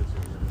Brazilian jiu-jitsu.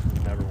 They're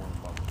just never want to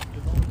fuck with me.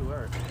 Just always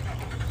wear it.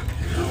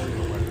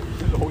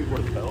 Just always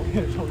wear the belt.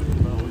 Yeah, just always wear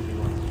the belt. Always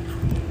wear it.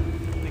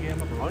 I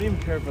don't even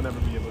care if I never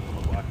be able to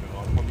become a black belt.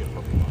 I just want to be a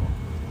purple belt.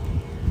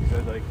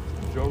 Because like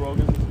Joe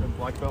Rogan's a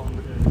black belt in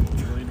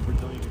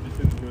Brazilian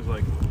jiu-jitsu. He was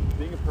like,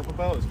 being a purple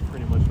belt is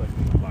pretty much like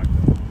being a black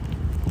belt.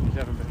 You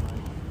haven't been like.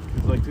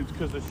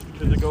 Because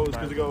it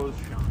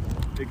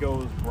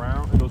goes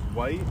brown, it goes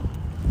white.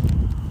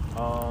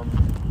 Hold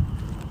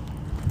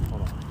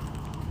on.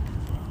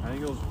 I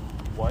think it goes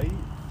white,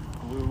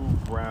 blue,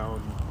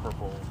 brown,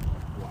 purple,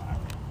 black.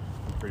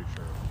 I'm pretty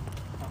sure.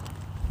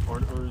 Or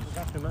is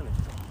Not too many.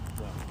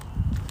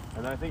 yeah.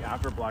 And I think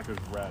after black is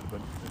red,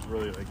 but it's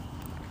really like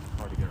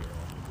hard to get rid of.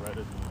 Red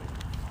isn't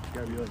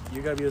like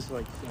You gotta be this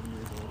like 7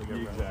 years old to get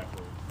red.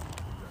 exactly.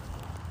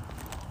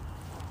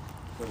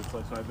 But it's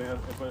like so I think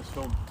if I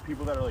so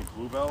people that are like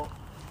blue belt,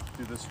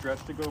 do the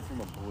stretch to go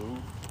from a blue,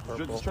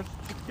 the stretch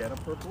to get a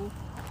purple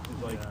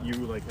is like you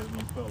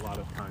put a lot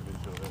of time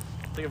into it.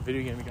 It's like a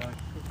video game. You got like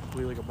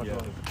complete like a bunch Yeah,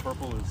 of like. the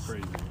purple is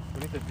crazy. I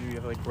think that you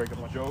have to like break up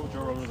a bunch Joe of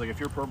Rogan was like, if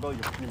you're purple belt,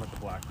 you're pretty much a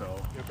black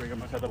belt. You break You up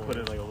just a have to bunch put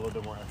of in like a little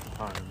bit more extra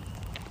time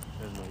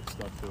and like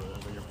stuff to it,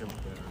 and then you're pretty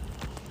much there.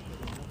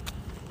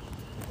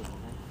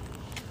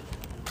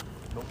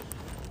 Nope.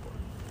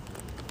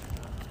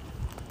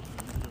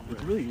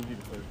 It's really easy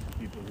to play with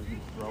people. You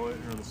just throw it,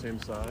 you're on the same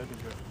side,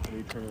 and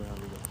you turn around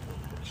and go.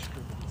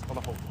 It's on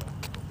the whole play.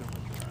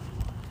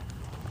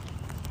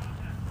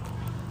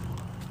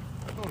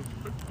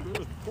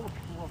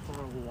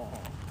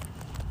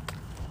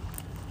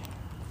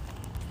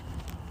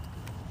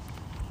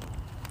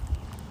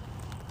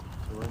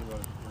 So we're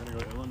gonna go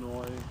to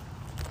Illinois,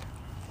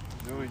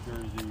 New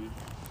Jersey.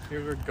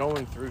 Here we're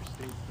going through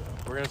states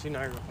though. We're gonna see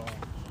Niagara Falls.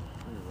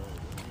 Oh, you're right.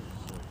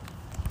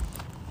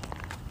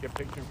 Get a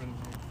picture from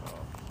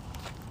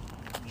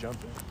the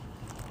jumping.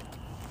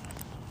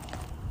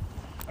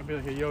 I'd be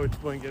like, hey, yo,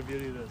 just want to get a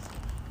video of this.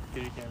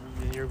 Get your camera.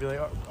 And you'll be like,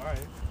 oh, all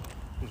right.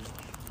 And just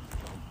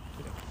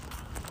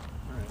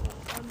Alright, well,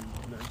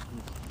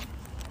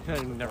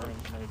 I'm never,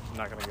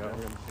 not gonna go.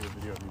 never gonna see a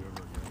video of you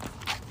ever again.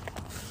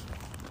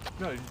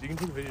 No, you can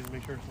take a video to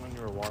make sure it's when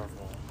you're a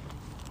waterfall.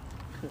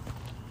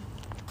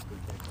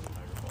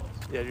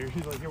 Yeah, you're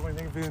like, here, when you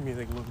take a video of me,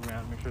 like, look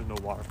around, make sure there's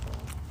no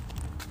waterfall.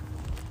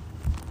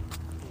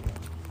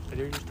 Yeah.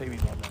 You just take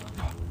these all down.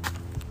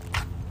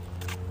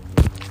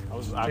 I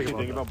was actually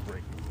thinking about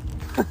breaking.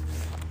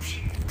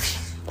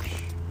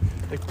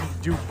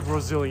 Like, do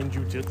Brazilian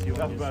jiu-jitsu.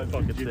 That's about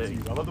fucking jiu-jitsu.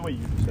 thing. I love the way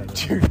you just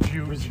said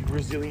it.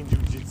 Brazilian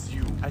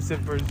jiu-jitsu. I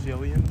said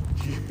Brazilian.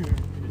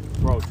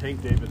 Bro,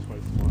 Tank Davis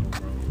fights tomorrow,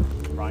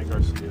 bro. Ryan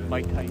Garcia.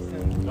 Mike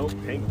Tyson. Nope,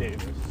 Tank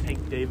Davis.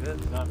 Tank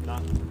Davis. Not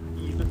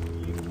even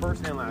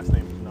first and last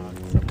name is not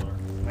similar.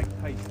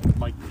 Mike Tyson.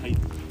 Mike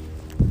Tyson.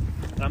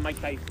 Not Mike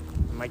Tyson.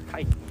 Mike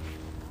Tyson.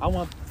 I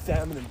want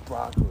salmon and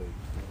broccoli.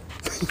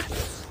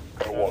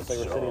 We're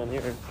sitting on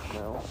here.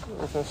 No.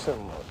 We're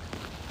sitting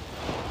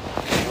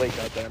lake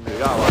out there, man. We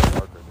got a lot of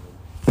work, dude.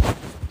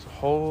 It's a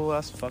whole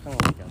ass fucking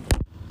weekend.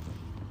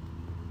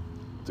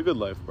 It's a good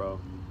life,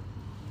 bro.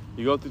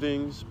 You go through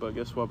things, but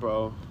guess what,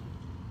 bro?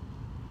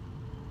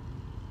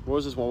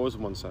 What was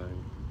one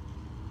saying?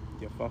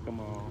 Yeah, fuck them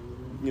all.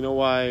 You know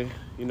why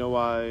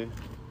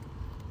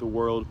the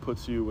world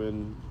puts you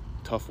in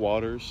tough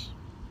waters?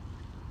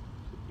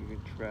 You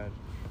can tread.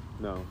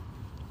 No.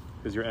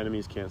 Because your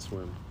enemies can't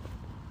swim.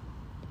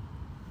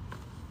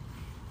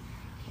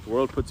 The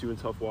world puts you in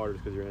tough waters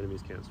because your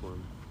enemies can't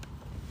swim.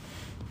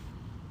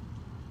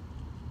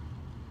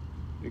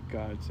 Did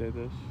God say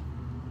this?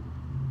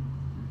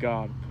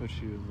 God puts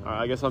you in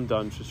I guess I'm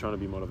done just trying to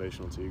be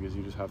motivational to you because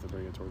you just have to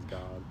bring it towards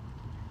God.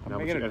 I'm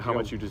And, making how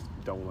much you just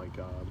don't like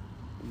God.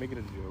 Make it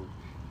a joke.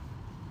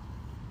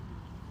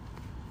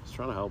 Just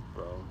trying to help,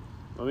 bro.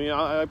 I mean,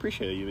 I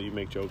appreciate you that you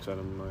make jokes out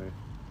of my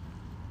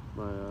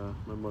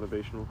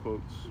motivational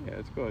quotes. Yeah,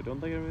 it's good. Don't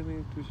take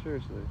everything too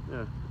seriously.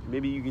 Yeah,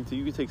 maybe you can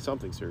take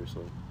something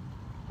seriously.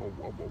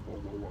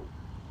 Whoa.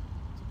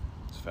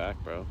 It's a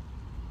fact, bro.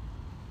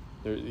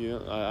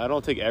 I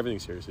don't take everything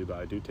seriously, but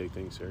I do take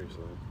things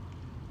seriously.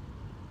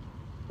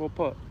 Well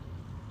put.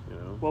 You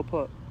know. Well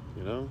put.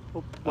 You know.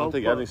 Well I don't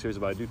take put. everything seriously,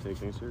 but I do take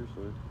things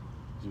seriously.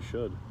 You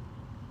should.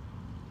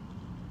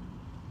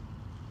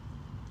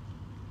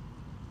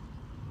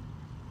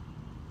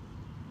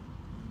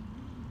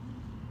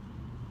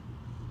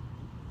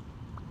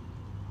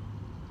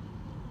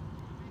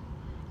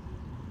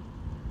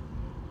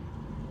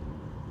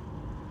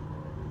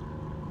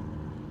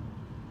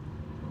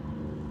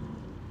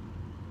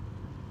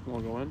 You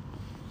want to go in?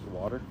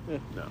 Water? Yeah.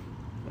 No.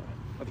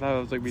 I thought it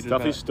was like we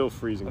Stuff just. is still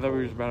freezing. I thought we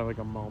were cold. just about to have like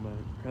a moment.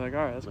 You're like,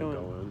 all right, let's Like, go go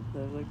in.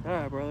 in. I was like, all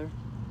right, brother.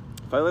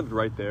 If I lived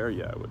right there,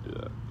 yeah, I would do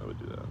that.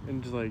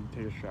 And just like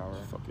take a shower.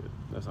 Fuck it.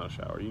 That's not a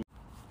shower. You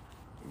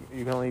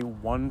can only eat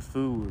one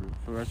food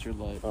for the rest of your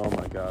life. Oh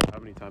my god. How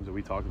many times have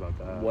we talked about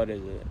that? What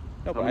is it?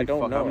 No, but I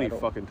don't know. How many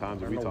fucking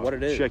times have we talked? What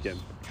it is? Chicken.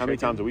 How many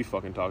times have we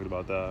fucking talked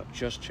about that?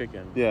 Just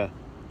chicken. Yeah.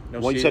 No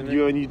well, you said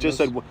you just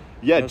said no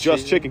just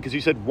seasoning? chicken because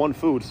you said one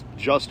food,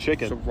 just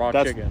chicken. So raw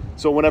chicken.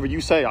 So whenever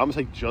you say, I'm gonna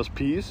say just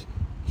peas,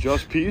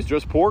 just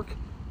pork,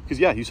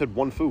 because yeah, you said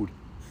one food.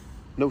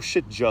 No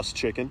shit, just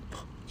chicken,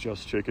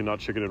 not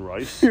chicken and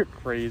rice. You're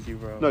crazy,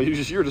 bro. No, you're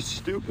just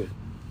stupid.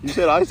 You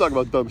said I was talking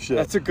about dumb shit.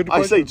 That's a good I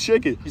question. say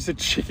chicken. You said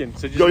chicken.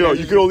 So just Yo,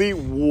 you can only eat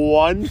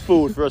one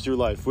food for the rest of your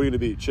life. What are you gonna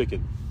be?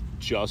 Chicken.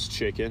 Just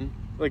chicken.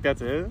 Like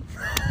that's it?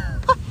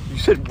 You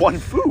said one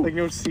food. Like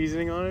no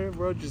seasoning on it,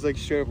 bro? Just like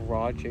straight up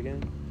raw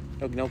chicken?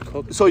 No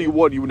cooked. So you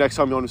next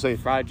time you want to say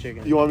fried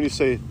chicken? You want me to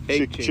say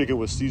Baked chicken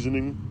with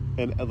seasoning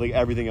and like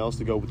everything else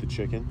to go with the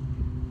chicken?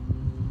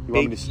 You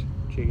want me to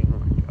chicken. Oh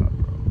my god,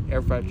 bro.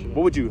 Air fried chicken.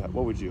 What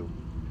would you?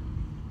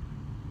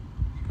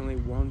 Only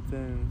one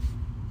thing.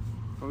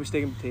 Probably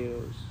steak and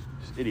potatoes.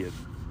 Just idiot.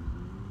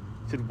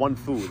 You said one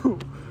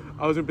food.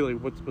 I was gonna be like,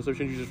 what's up?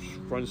 You just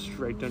run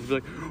straight down. Just be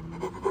like,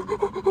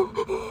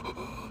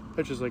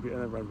 it's just like, and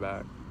then run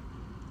back.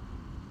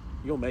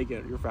 You'll make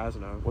it. You're fast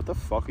enough. What the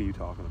fuck are you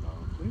talking about?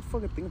 What do you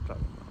fucking think I'm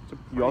talking about?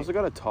 You also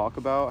got to talk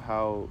about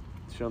how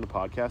shit on the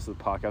podcast. So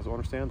the podcast will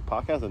understand. The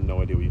podcast has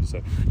no idea what you just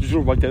said. You just go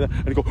right there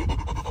and go,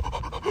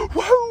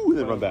 whoa, and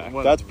then run back.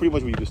 Whatever. That's pretty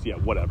much what you just. Yeah,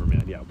 whatever,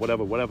 man. Yeah,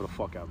 whatever the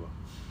fuck ever.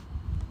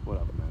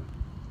 Whatever, man.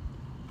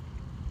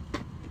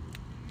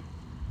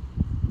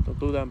 Don't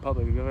do that in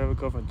public. If you ever have a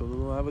girlfriend,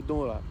 don't ever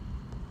do that.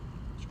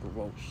 It's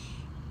gross.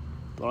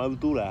 Don't ever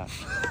do that.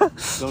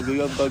 Don't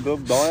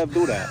ever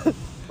do that.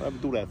 Don't ever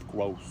do that. It's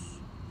gross.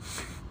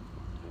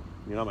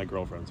 You're not my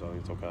girlfriend, so I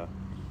think it's okay.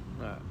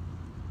 Nah. I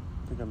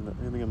think I'm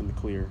in the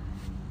clear.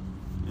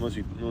 Unless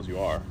you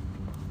are.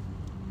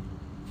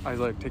 I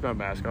like take my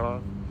mask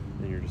off.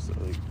 And you're just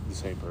like the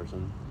same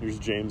person. You're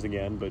just James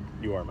again, but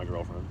you are my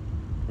girlfriend.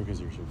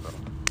 Because you're super.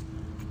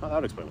 That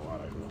would explain a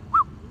lot, I feel.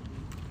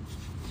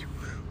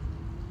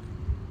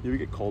 You ever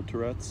get cold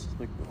Tourette's?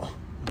 Like,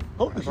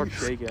 I start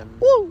shaking.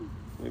 Woo!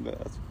 Like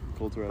that's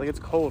cold Tourette's. Like it's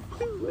cold.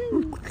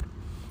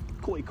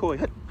 Koi,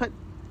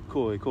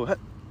 hut.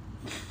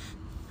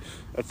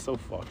 That's so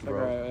fucked,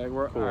 bro.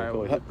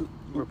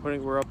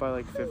 We're up by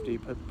like 50.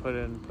 Put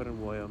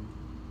in William.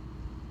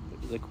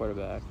 Like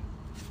quarterback.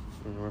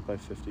 We're up by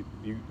 50.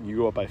 You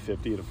go up by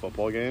 50 in a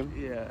football game?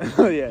 Yeah.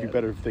 Yeah. You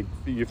better think.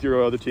 If you're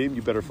the other team,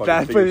 you better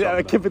fucking figure something out.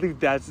 I can't believe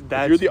that's.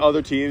 If you're the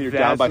other team, you're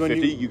down by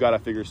 50. You gotta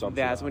figure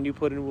something out. That's when you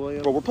put in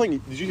William. Bro, we're playing.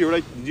 Did you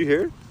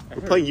hear?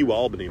 We're playing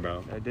Albany,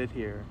 bro. I did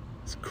hear.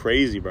 It's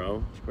crazy,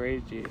 bro. It's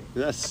crazy. Isn't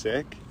that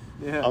sick?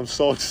 Yeah. I'm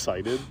so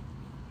excited.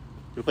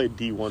 We're playing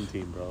D1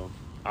 team, bro.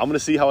 I'm gonna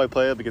see how I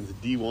play up against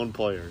D1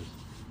 players.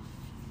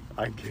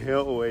 I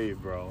can't wait,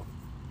 bro.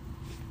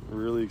 I'm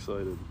really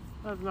excited.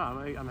 No,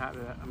 I'm happy.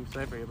 I'm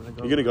excited for you.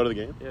 You gonna go to the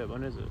game? Yeah.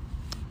 When is it?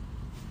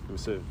 Let me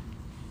see. I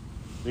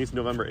think it's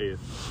November 8th.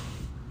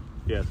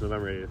 Yeah, it's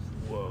November 8th.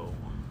 Whoa.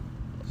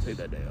 Take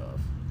that day off.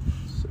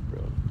 Sick,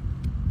 bro.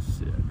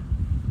 Sick.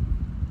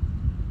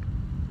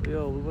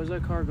 Yo, where's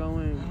that car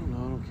going? I don't know.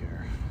 I don't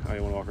care. Oh,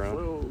 you want to walk around?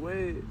 Whoa,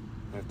 wait.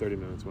 I have 30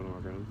 minutes. Want to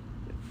walk around?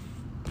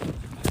 Yeah.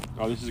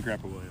 Oh, this is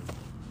Grandpa William.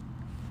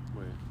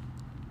 Wait.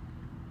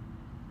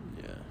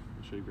 Yeah.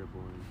 I'll show you Grandpa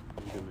William.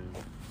 He's a good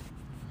man.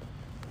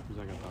 Who's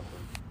that guy top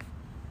there?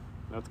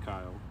 That's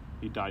Kyle.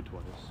 He died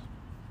twice.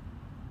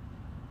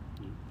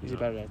 He's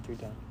about to die 3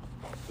 times.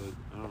 But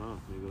I don't know.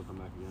 Maybe he'll come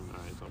back again. All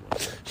right, it's all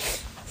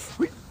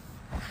well.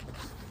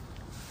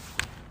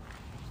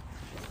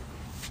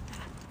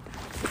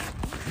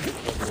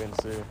 Wait and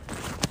see.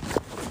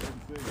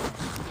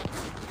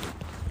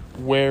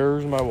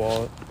 Where's my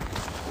wallet?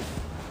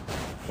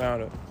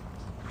 Found it.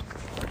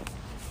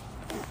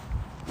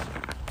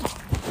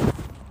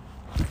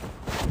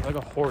 Like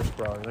a horse,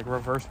 bro. Like a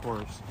reverse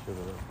horse.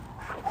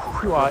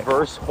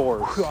 Reverse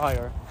horse.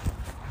 Higher.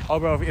 Oh,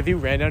 bro, if you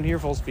ran down here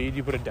full speed,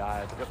 you would have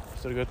died.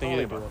 So the good thing you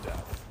didn't do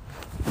that.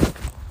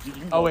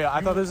 Oh, wait,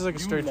 I thought this was like a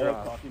straight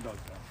drop. Talking about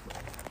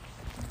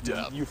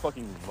death. You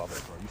fucking love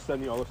it, bro. You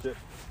send me all this shit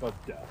about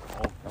death.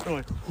 You're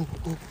like,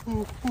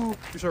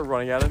 you start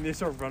running at him, you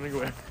start running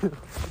away. I'm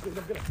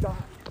gonna die.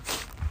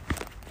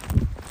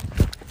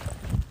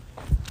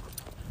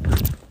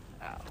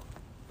 Ow.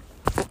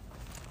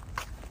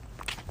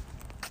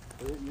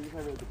 You just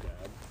have it with the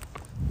dab.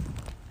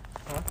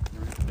 Huh? You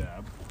were the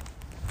dab.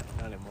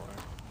 Not anymore.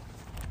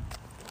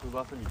 Who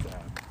left when you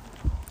dab?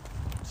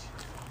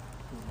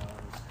 Who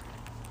knows?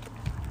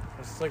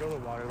 It's just like all the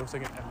water. It looks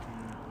like an empty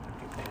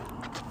pan.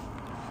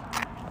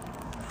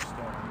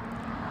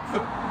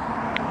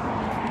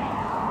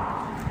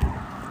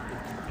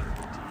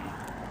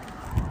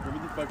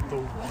 The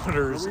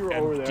water's we were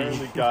empty. over there and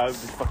the guy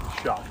with the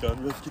fucking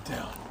shotgun. Let's get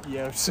down.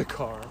 Yeah, it was a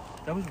car.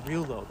 That was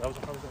real though. How was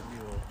that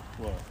real?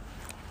 What?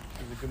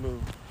 It was a good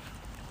move.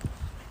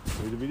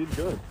 We did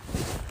good.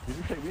 We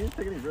didn't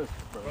take any risks,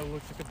 bro. Bro, it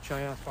looks like a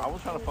giant. I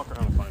was trying to fuck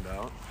around and find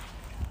out.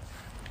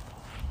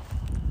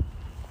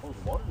 Oh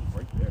the water is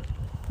right there.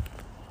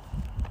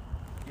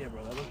 Yeah,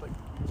 bro, that looks like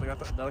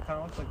that kind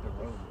of looks like the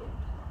road.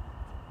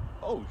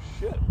 Oh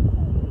shit.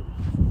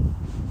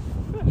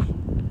 Fish.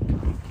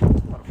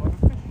 What a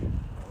fucking fish.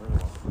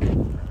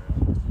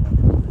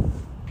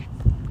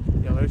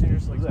 Yeah, there's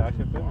just like. Is it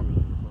actually a fish?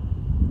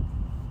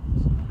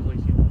 Like,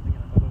 see nothing,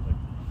 and I thought it was like.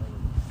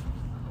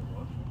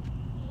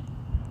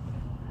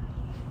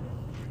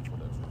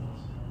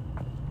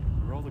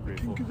 We're all the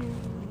grateful.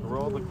 We're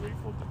all the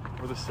grateful.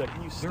 Or the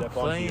second you step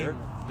on here.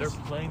 They're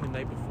playing the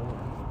night before.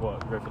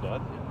 What? Grateful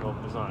Dead? Yeah. No,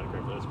 it's not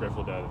Grateful. It's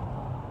Grateful Dead.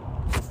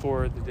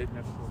 Before the day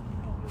night before.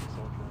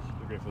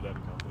 The Grateful Dead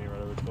Company, or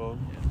whatever it's called.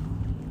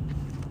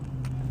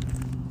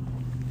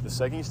 The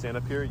second you stand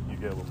up here, you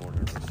get a little more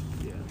nervous.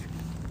 Yeah.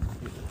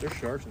 There's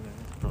sharks in there.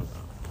 No, it's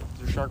not.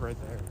 There's a shark right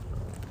there.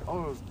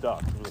 Oh, it was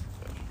duck. It was a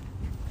fish.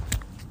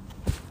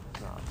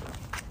 Nah,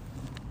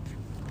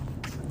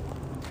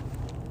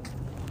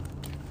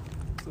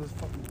 so this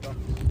fucking duck.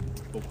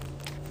 Oh.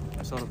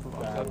 I saw the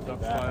duck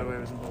fly away. It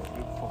was the most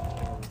beautiful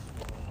thing on this world.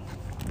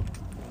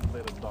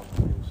 Played a duck.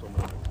 So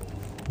many.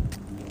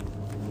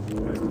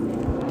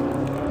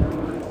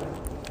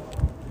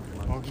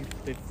 Oh,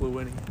 they flew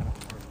in. He had a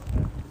heart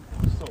attack.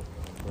 So.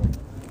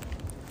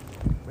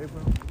 Wait,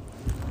 bro.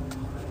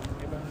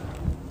 Hey, bro.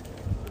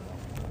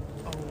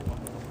 Oh,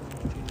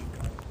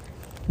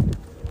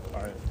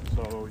 Alright,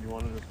 so you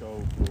want to just go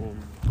boom,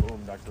 boom,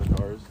 back to the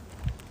cars?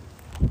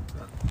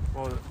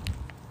 well,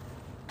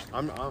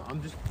 I'm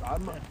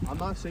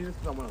not saying this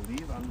because I want to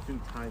leave. I'm just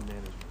doing time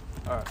management.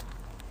 all right.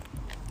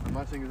 I'm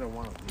not saying because I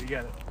want to leave. You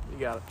got it. You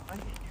got it. I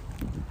hate you.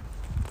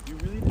 You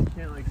really just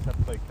can't like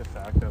accept like the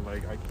fact that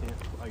like I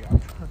can't like I'm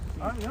trying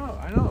to.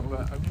 I know,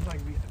 but I'm just like,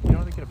 you don't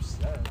have to get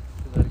upset.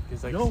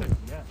 Cause like, No,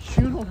 yeah.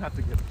 you don't have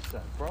to get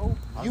upset, bro.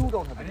 You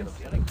don't have to get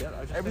upset.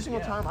 Every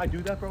single time I do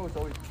that, bro, it's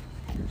always.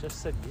 You just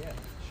said yeah.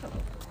 Shut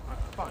up.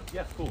 Alright, fine.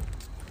 Yes, cool.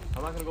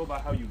 I'm not gonna go by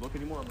how you look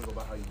anymore. I'm gonna go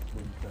by how you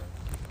what you say.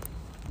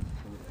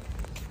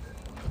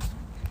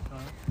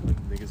 Like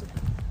niggas.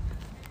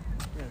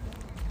 Yeah,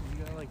 you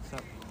gotta like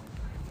stop.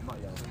 I'm not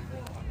yelling.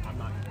 I'm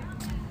not yelling.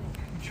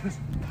 Just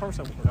first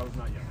time. That was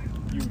not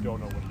yelling. You don't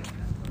know what yelling is.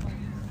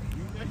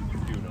 You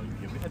do know you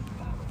yelled. We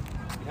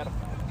had a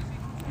fight.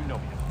 You know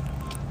we had a fight.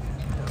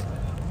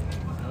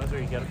 That's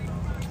where you get it from.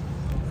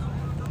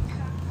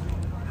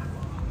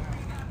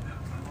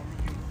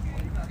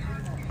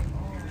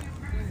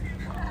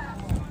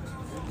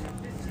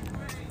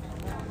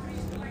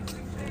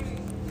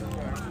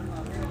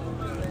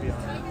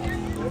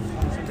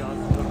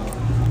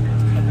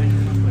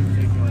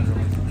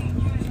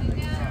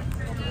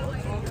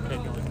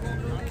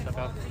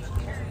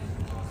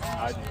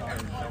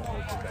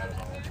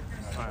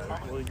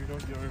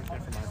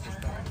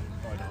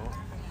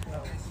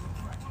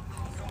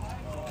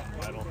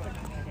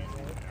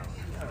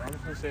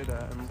 Say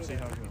that and see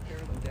how it goes.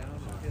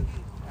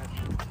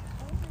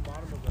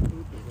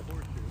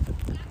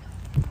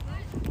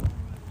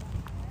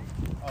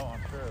 Oh,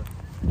 I'm sure.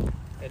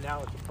 And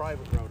now it's a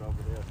private road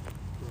over there.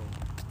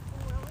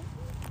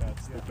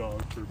 That's the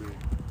dog for me.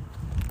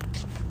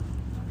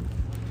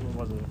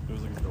 What was it? It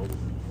was like a noble.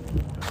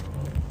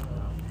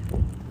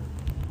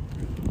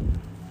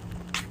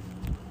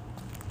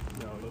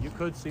 No, you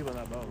could see on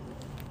that boat.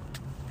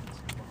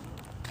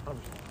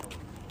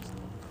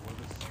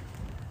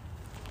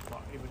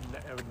 It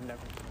would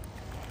never.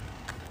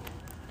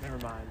 Never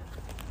mind.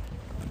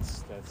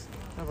 That's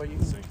How about you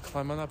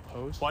climb on that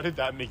post? Why did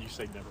that make you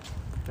say never?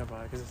 Never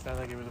mind, because it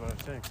sounded like it was about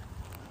to sink.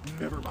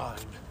 Never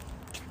mind.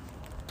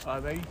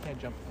 Maybe you can't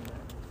jump from there.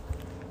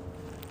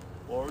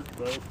 Large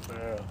bad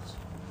pass.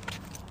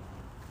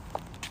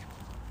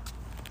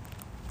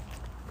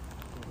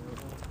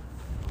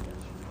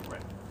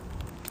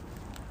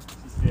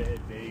 She said,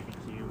 baby,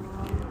 can we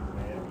get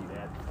married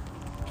at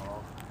the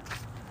mall?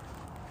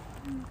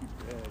 You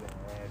better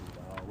have it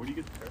all. Where do you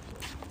get the parasol?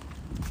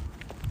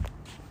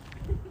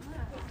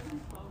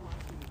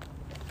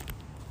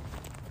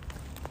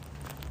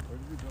 Where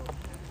did we go?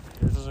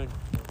 This is like.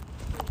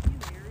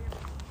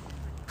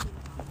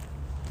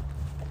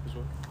 This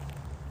one?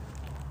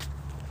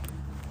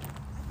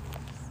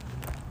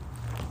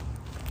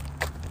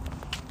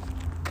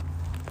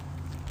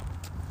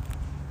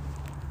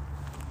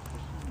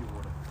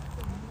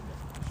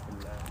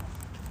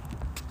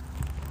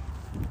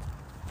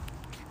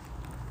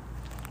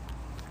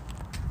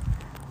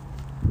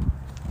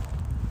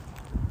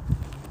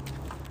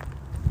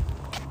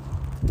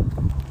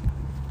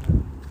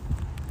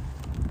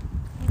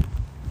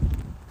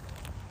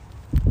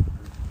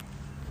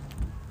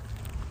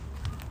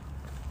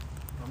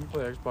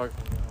 Play Xbox.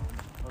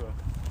 Okay.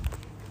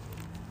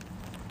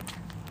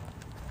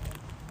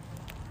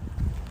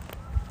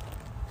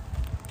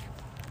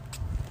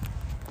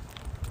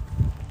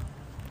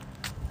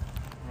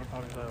 I'll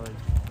probably play like.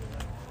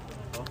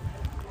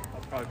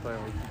 I'll probably play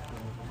like.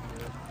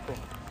 Cool.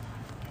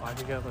 I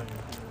think I like.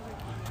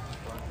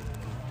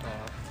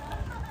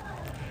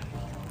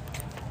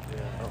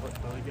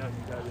 Yeah, you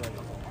gotta be like.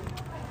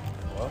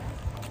 What?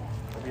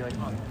 I'll be like, you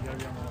gotta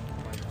be on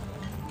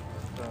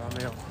the. On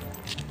the.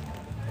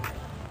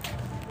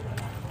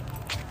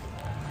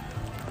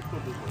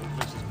 This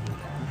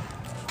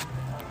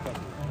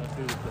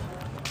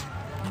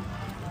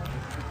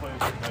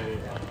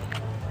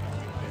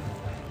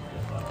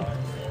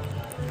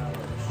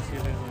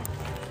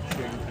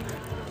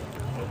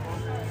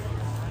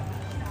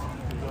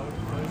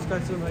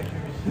guy's so like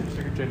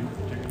chicken.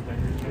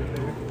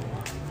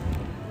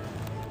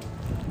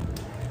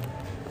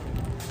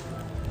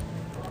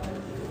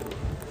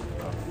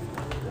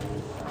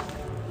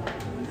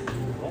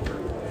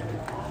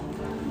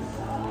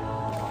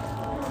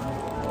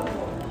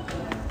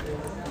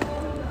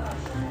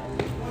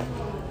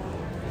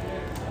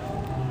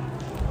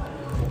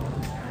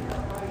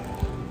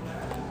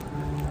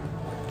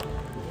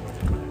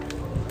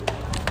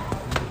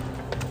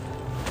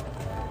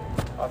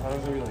 I thought it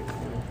was gonna be like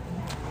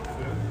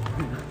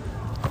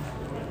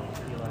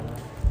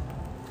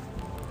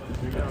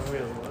You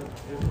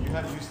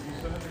have you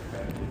still have your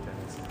bad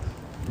attendance.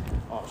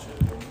 Oh shit.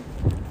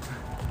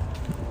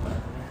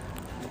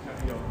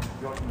 You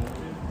want more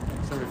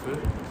food? some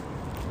food.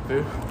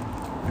 Food?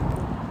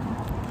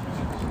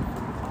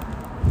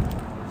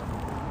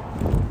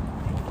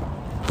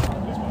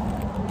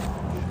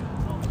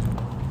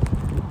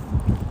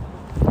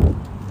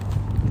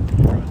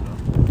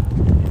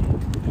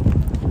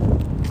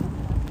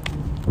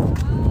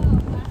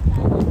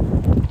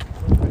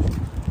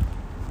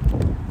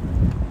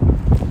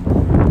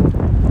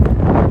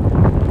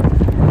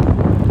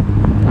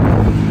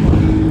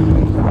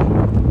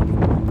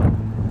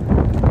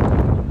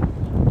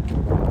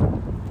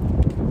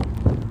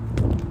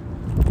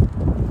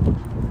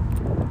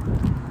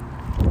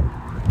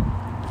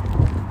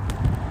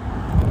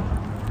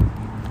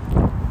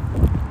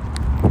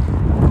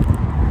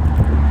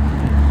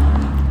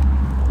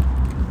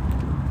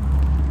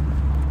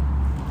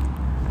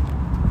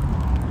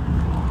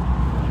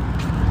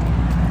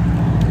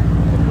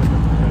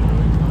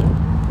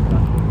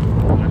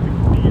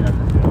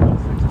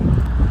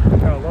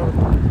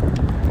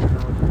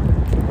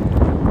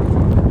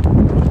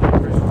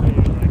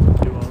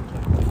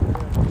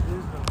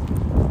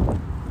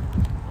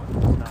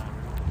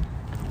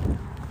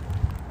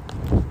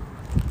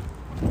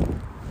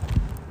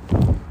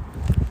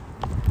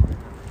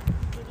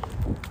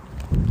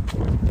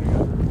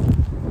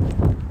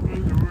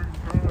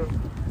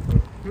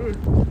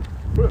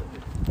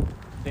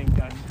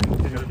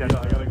 I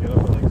gotta get up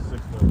at like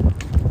 6:30.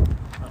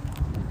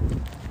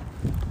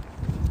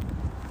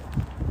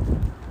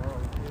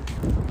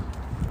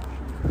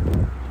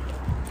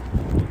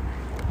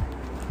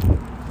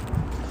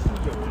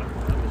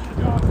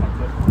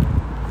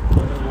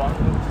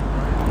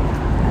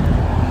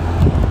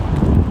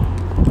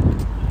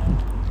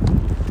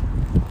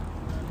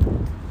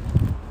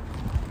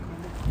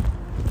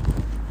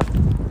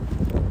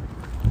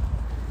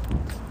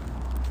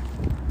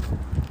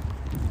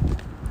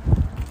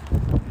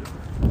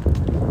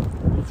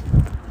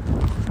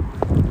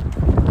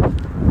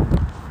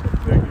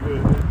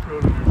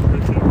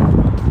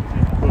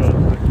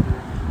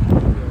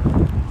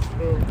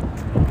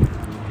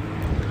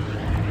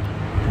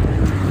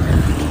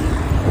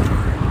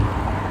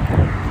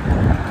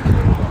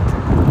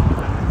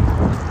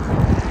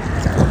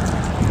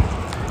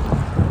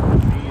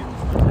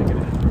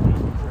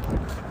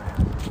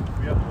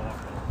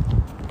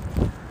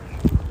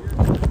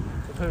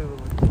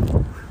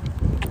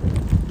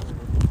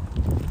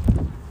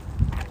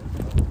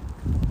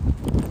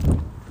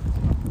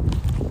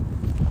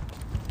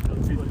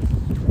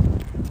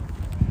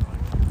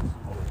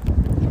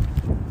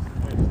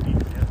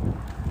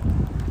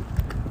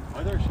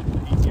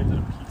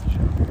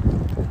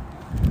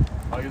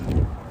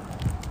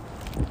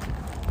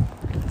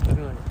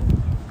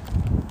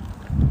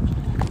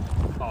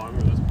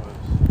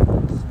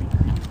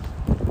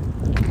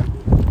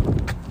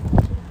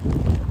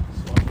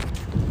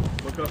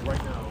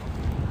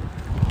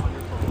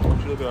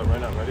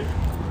 Right now, ready?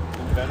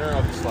 Inventor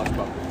of the slush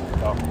bucket.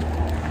 Go.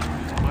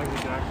 Michael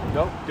Jackson.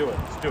 Nope, do it.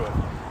 Just do it.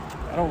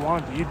 I don't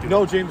want to. You do.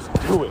 No, James,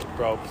 do it,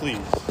 bro. Please.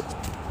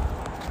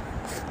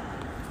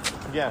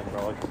 Again,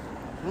 bro. Like, I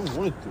don't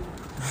want to do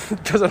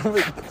it. Because I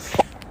don't.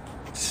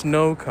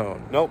 Snow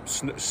cone. Nope.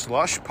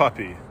 Slush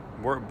puppy.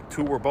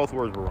 Both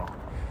words were wrong.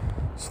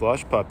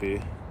 Slush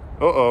puppy.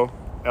 El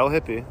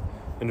hippie.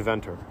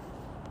 Inventor.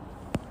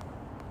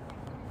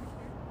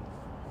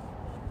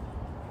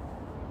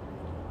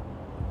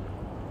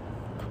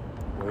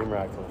 William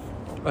Radcliffe.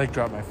 I like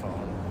dropped my phone.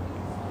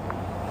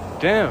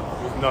 Damn.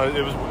 No,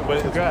 it was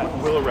Congrats.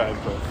 Will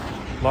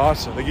Radcliffe.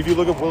 Lawson. Like if you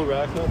look up Will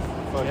Radcliffe,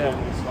 Yeah.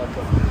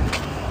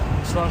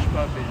 Slush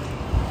puppy.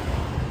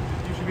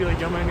 You should be like,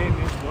 yo, my name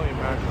is William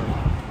Radcliffe.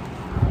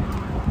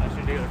 I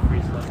should get a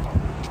free slush puppy.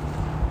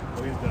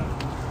 What is that?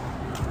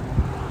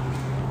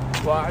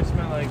 Well, I just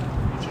meant like,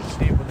 you should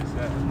see what they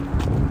said.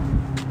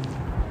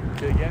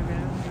 Be like, yeah,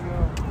 man, here you go.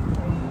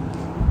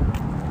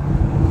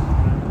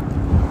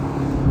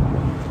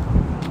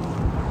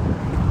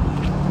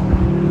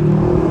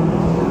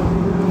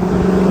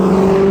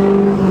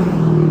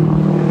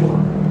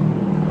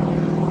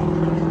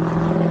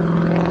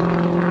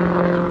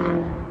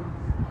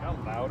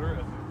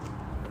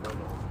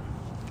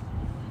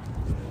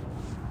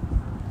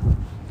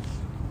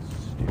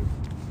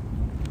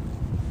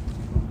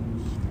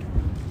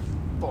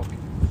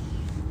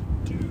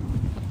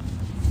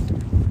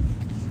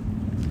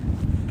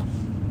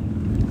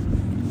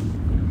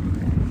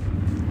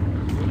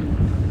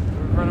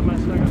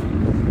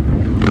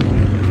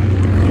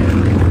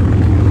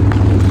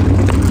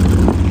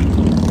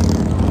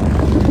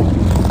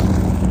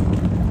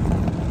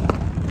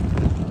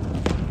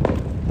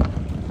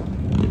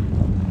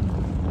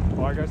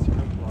 podcast, you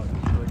know, vlog.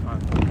 It's really fun.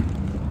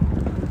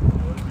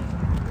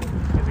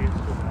 Because it gets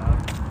too loud.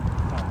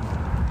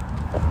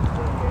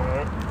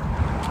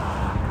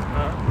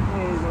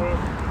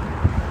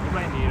 You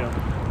might need them.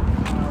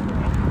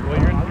 Well,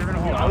 you're gonna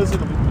hold on. I listen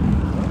to music.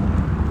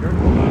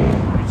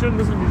 You shouldn't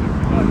listen to music too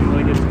loud. You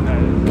like it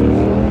tonight.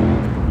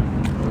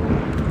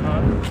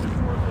 Huh?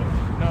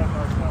 No,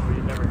 it's not. But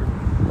you never hear it.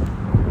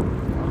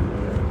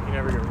 You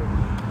never hear it.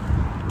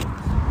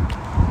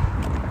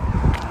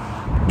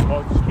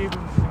 Well, just keep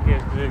them in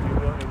case, because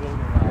it will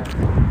get loud.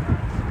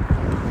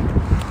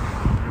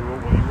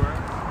 What are you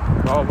wearing?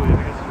 Probably, I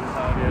think it's too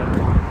loud, yeah.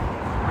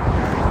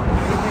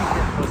 I think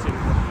you're pussy.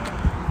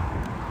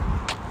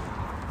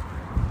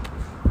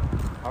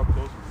 How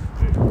close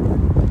is it?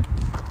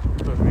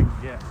 Close we can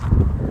get.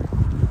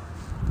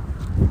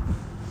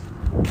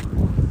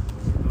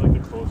 Like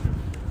the closer.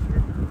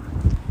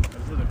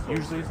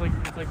 Usually it's like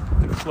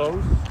the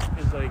close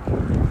is like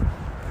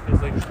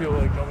just people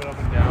like jumping up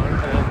and down, and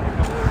then a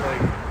couple of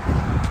like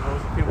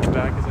those people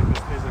back is like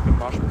this is like a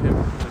mosh pit,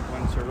 like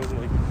one circles and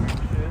like weird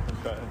shit.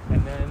 Okay.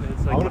 And then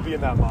it's like I want to be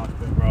in that mosh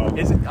pit, bro.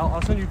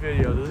 I'll send you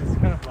videos. This is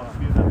kind of fun.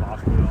 Be in that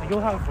mosh pit. Like,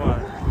 you'll have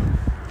fun.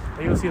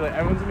 Like, you'll see like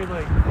everyone's gonna be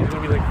like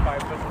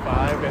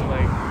 5'5" and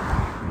like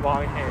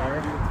long hair.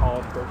 I'm the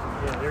tallest person.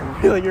 Yeah,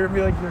 you're gonna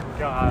be like your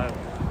god.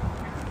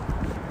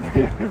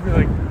 You're gonna be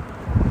like.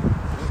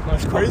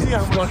 It's crazy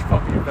how much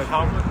puppy.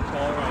 How much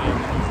taller I am.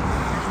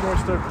 You're more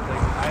stuck.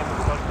 Like I am a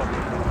slush puppy.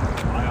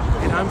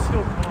 And I'm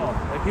still tall.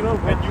 Like people.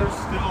 And you're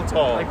still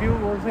tall. Like people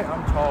will say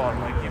I'm tall. I'm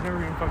like you've never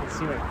even fucking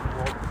seen it. I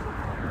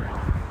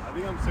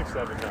think I'm 6'7"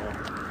 now.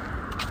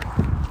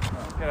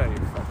 Oh, get out of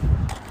here, fucking.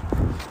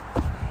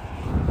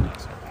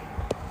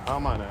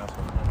 I'm an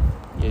asshole.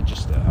 Yeah,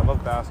 just. I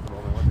love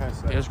basketball, man. What can I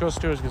say? Yeah, let's go to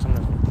Stewart's get some.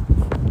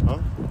 Huh?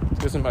 Let's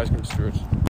get some ice cream, Stewart's.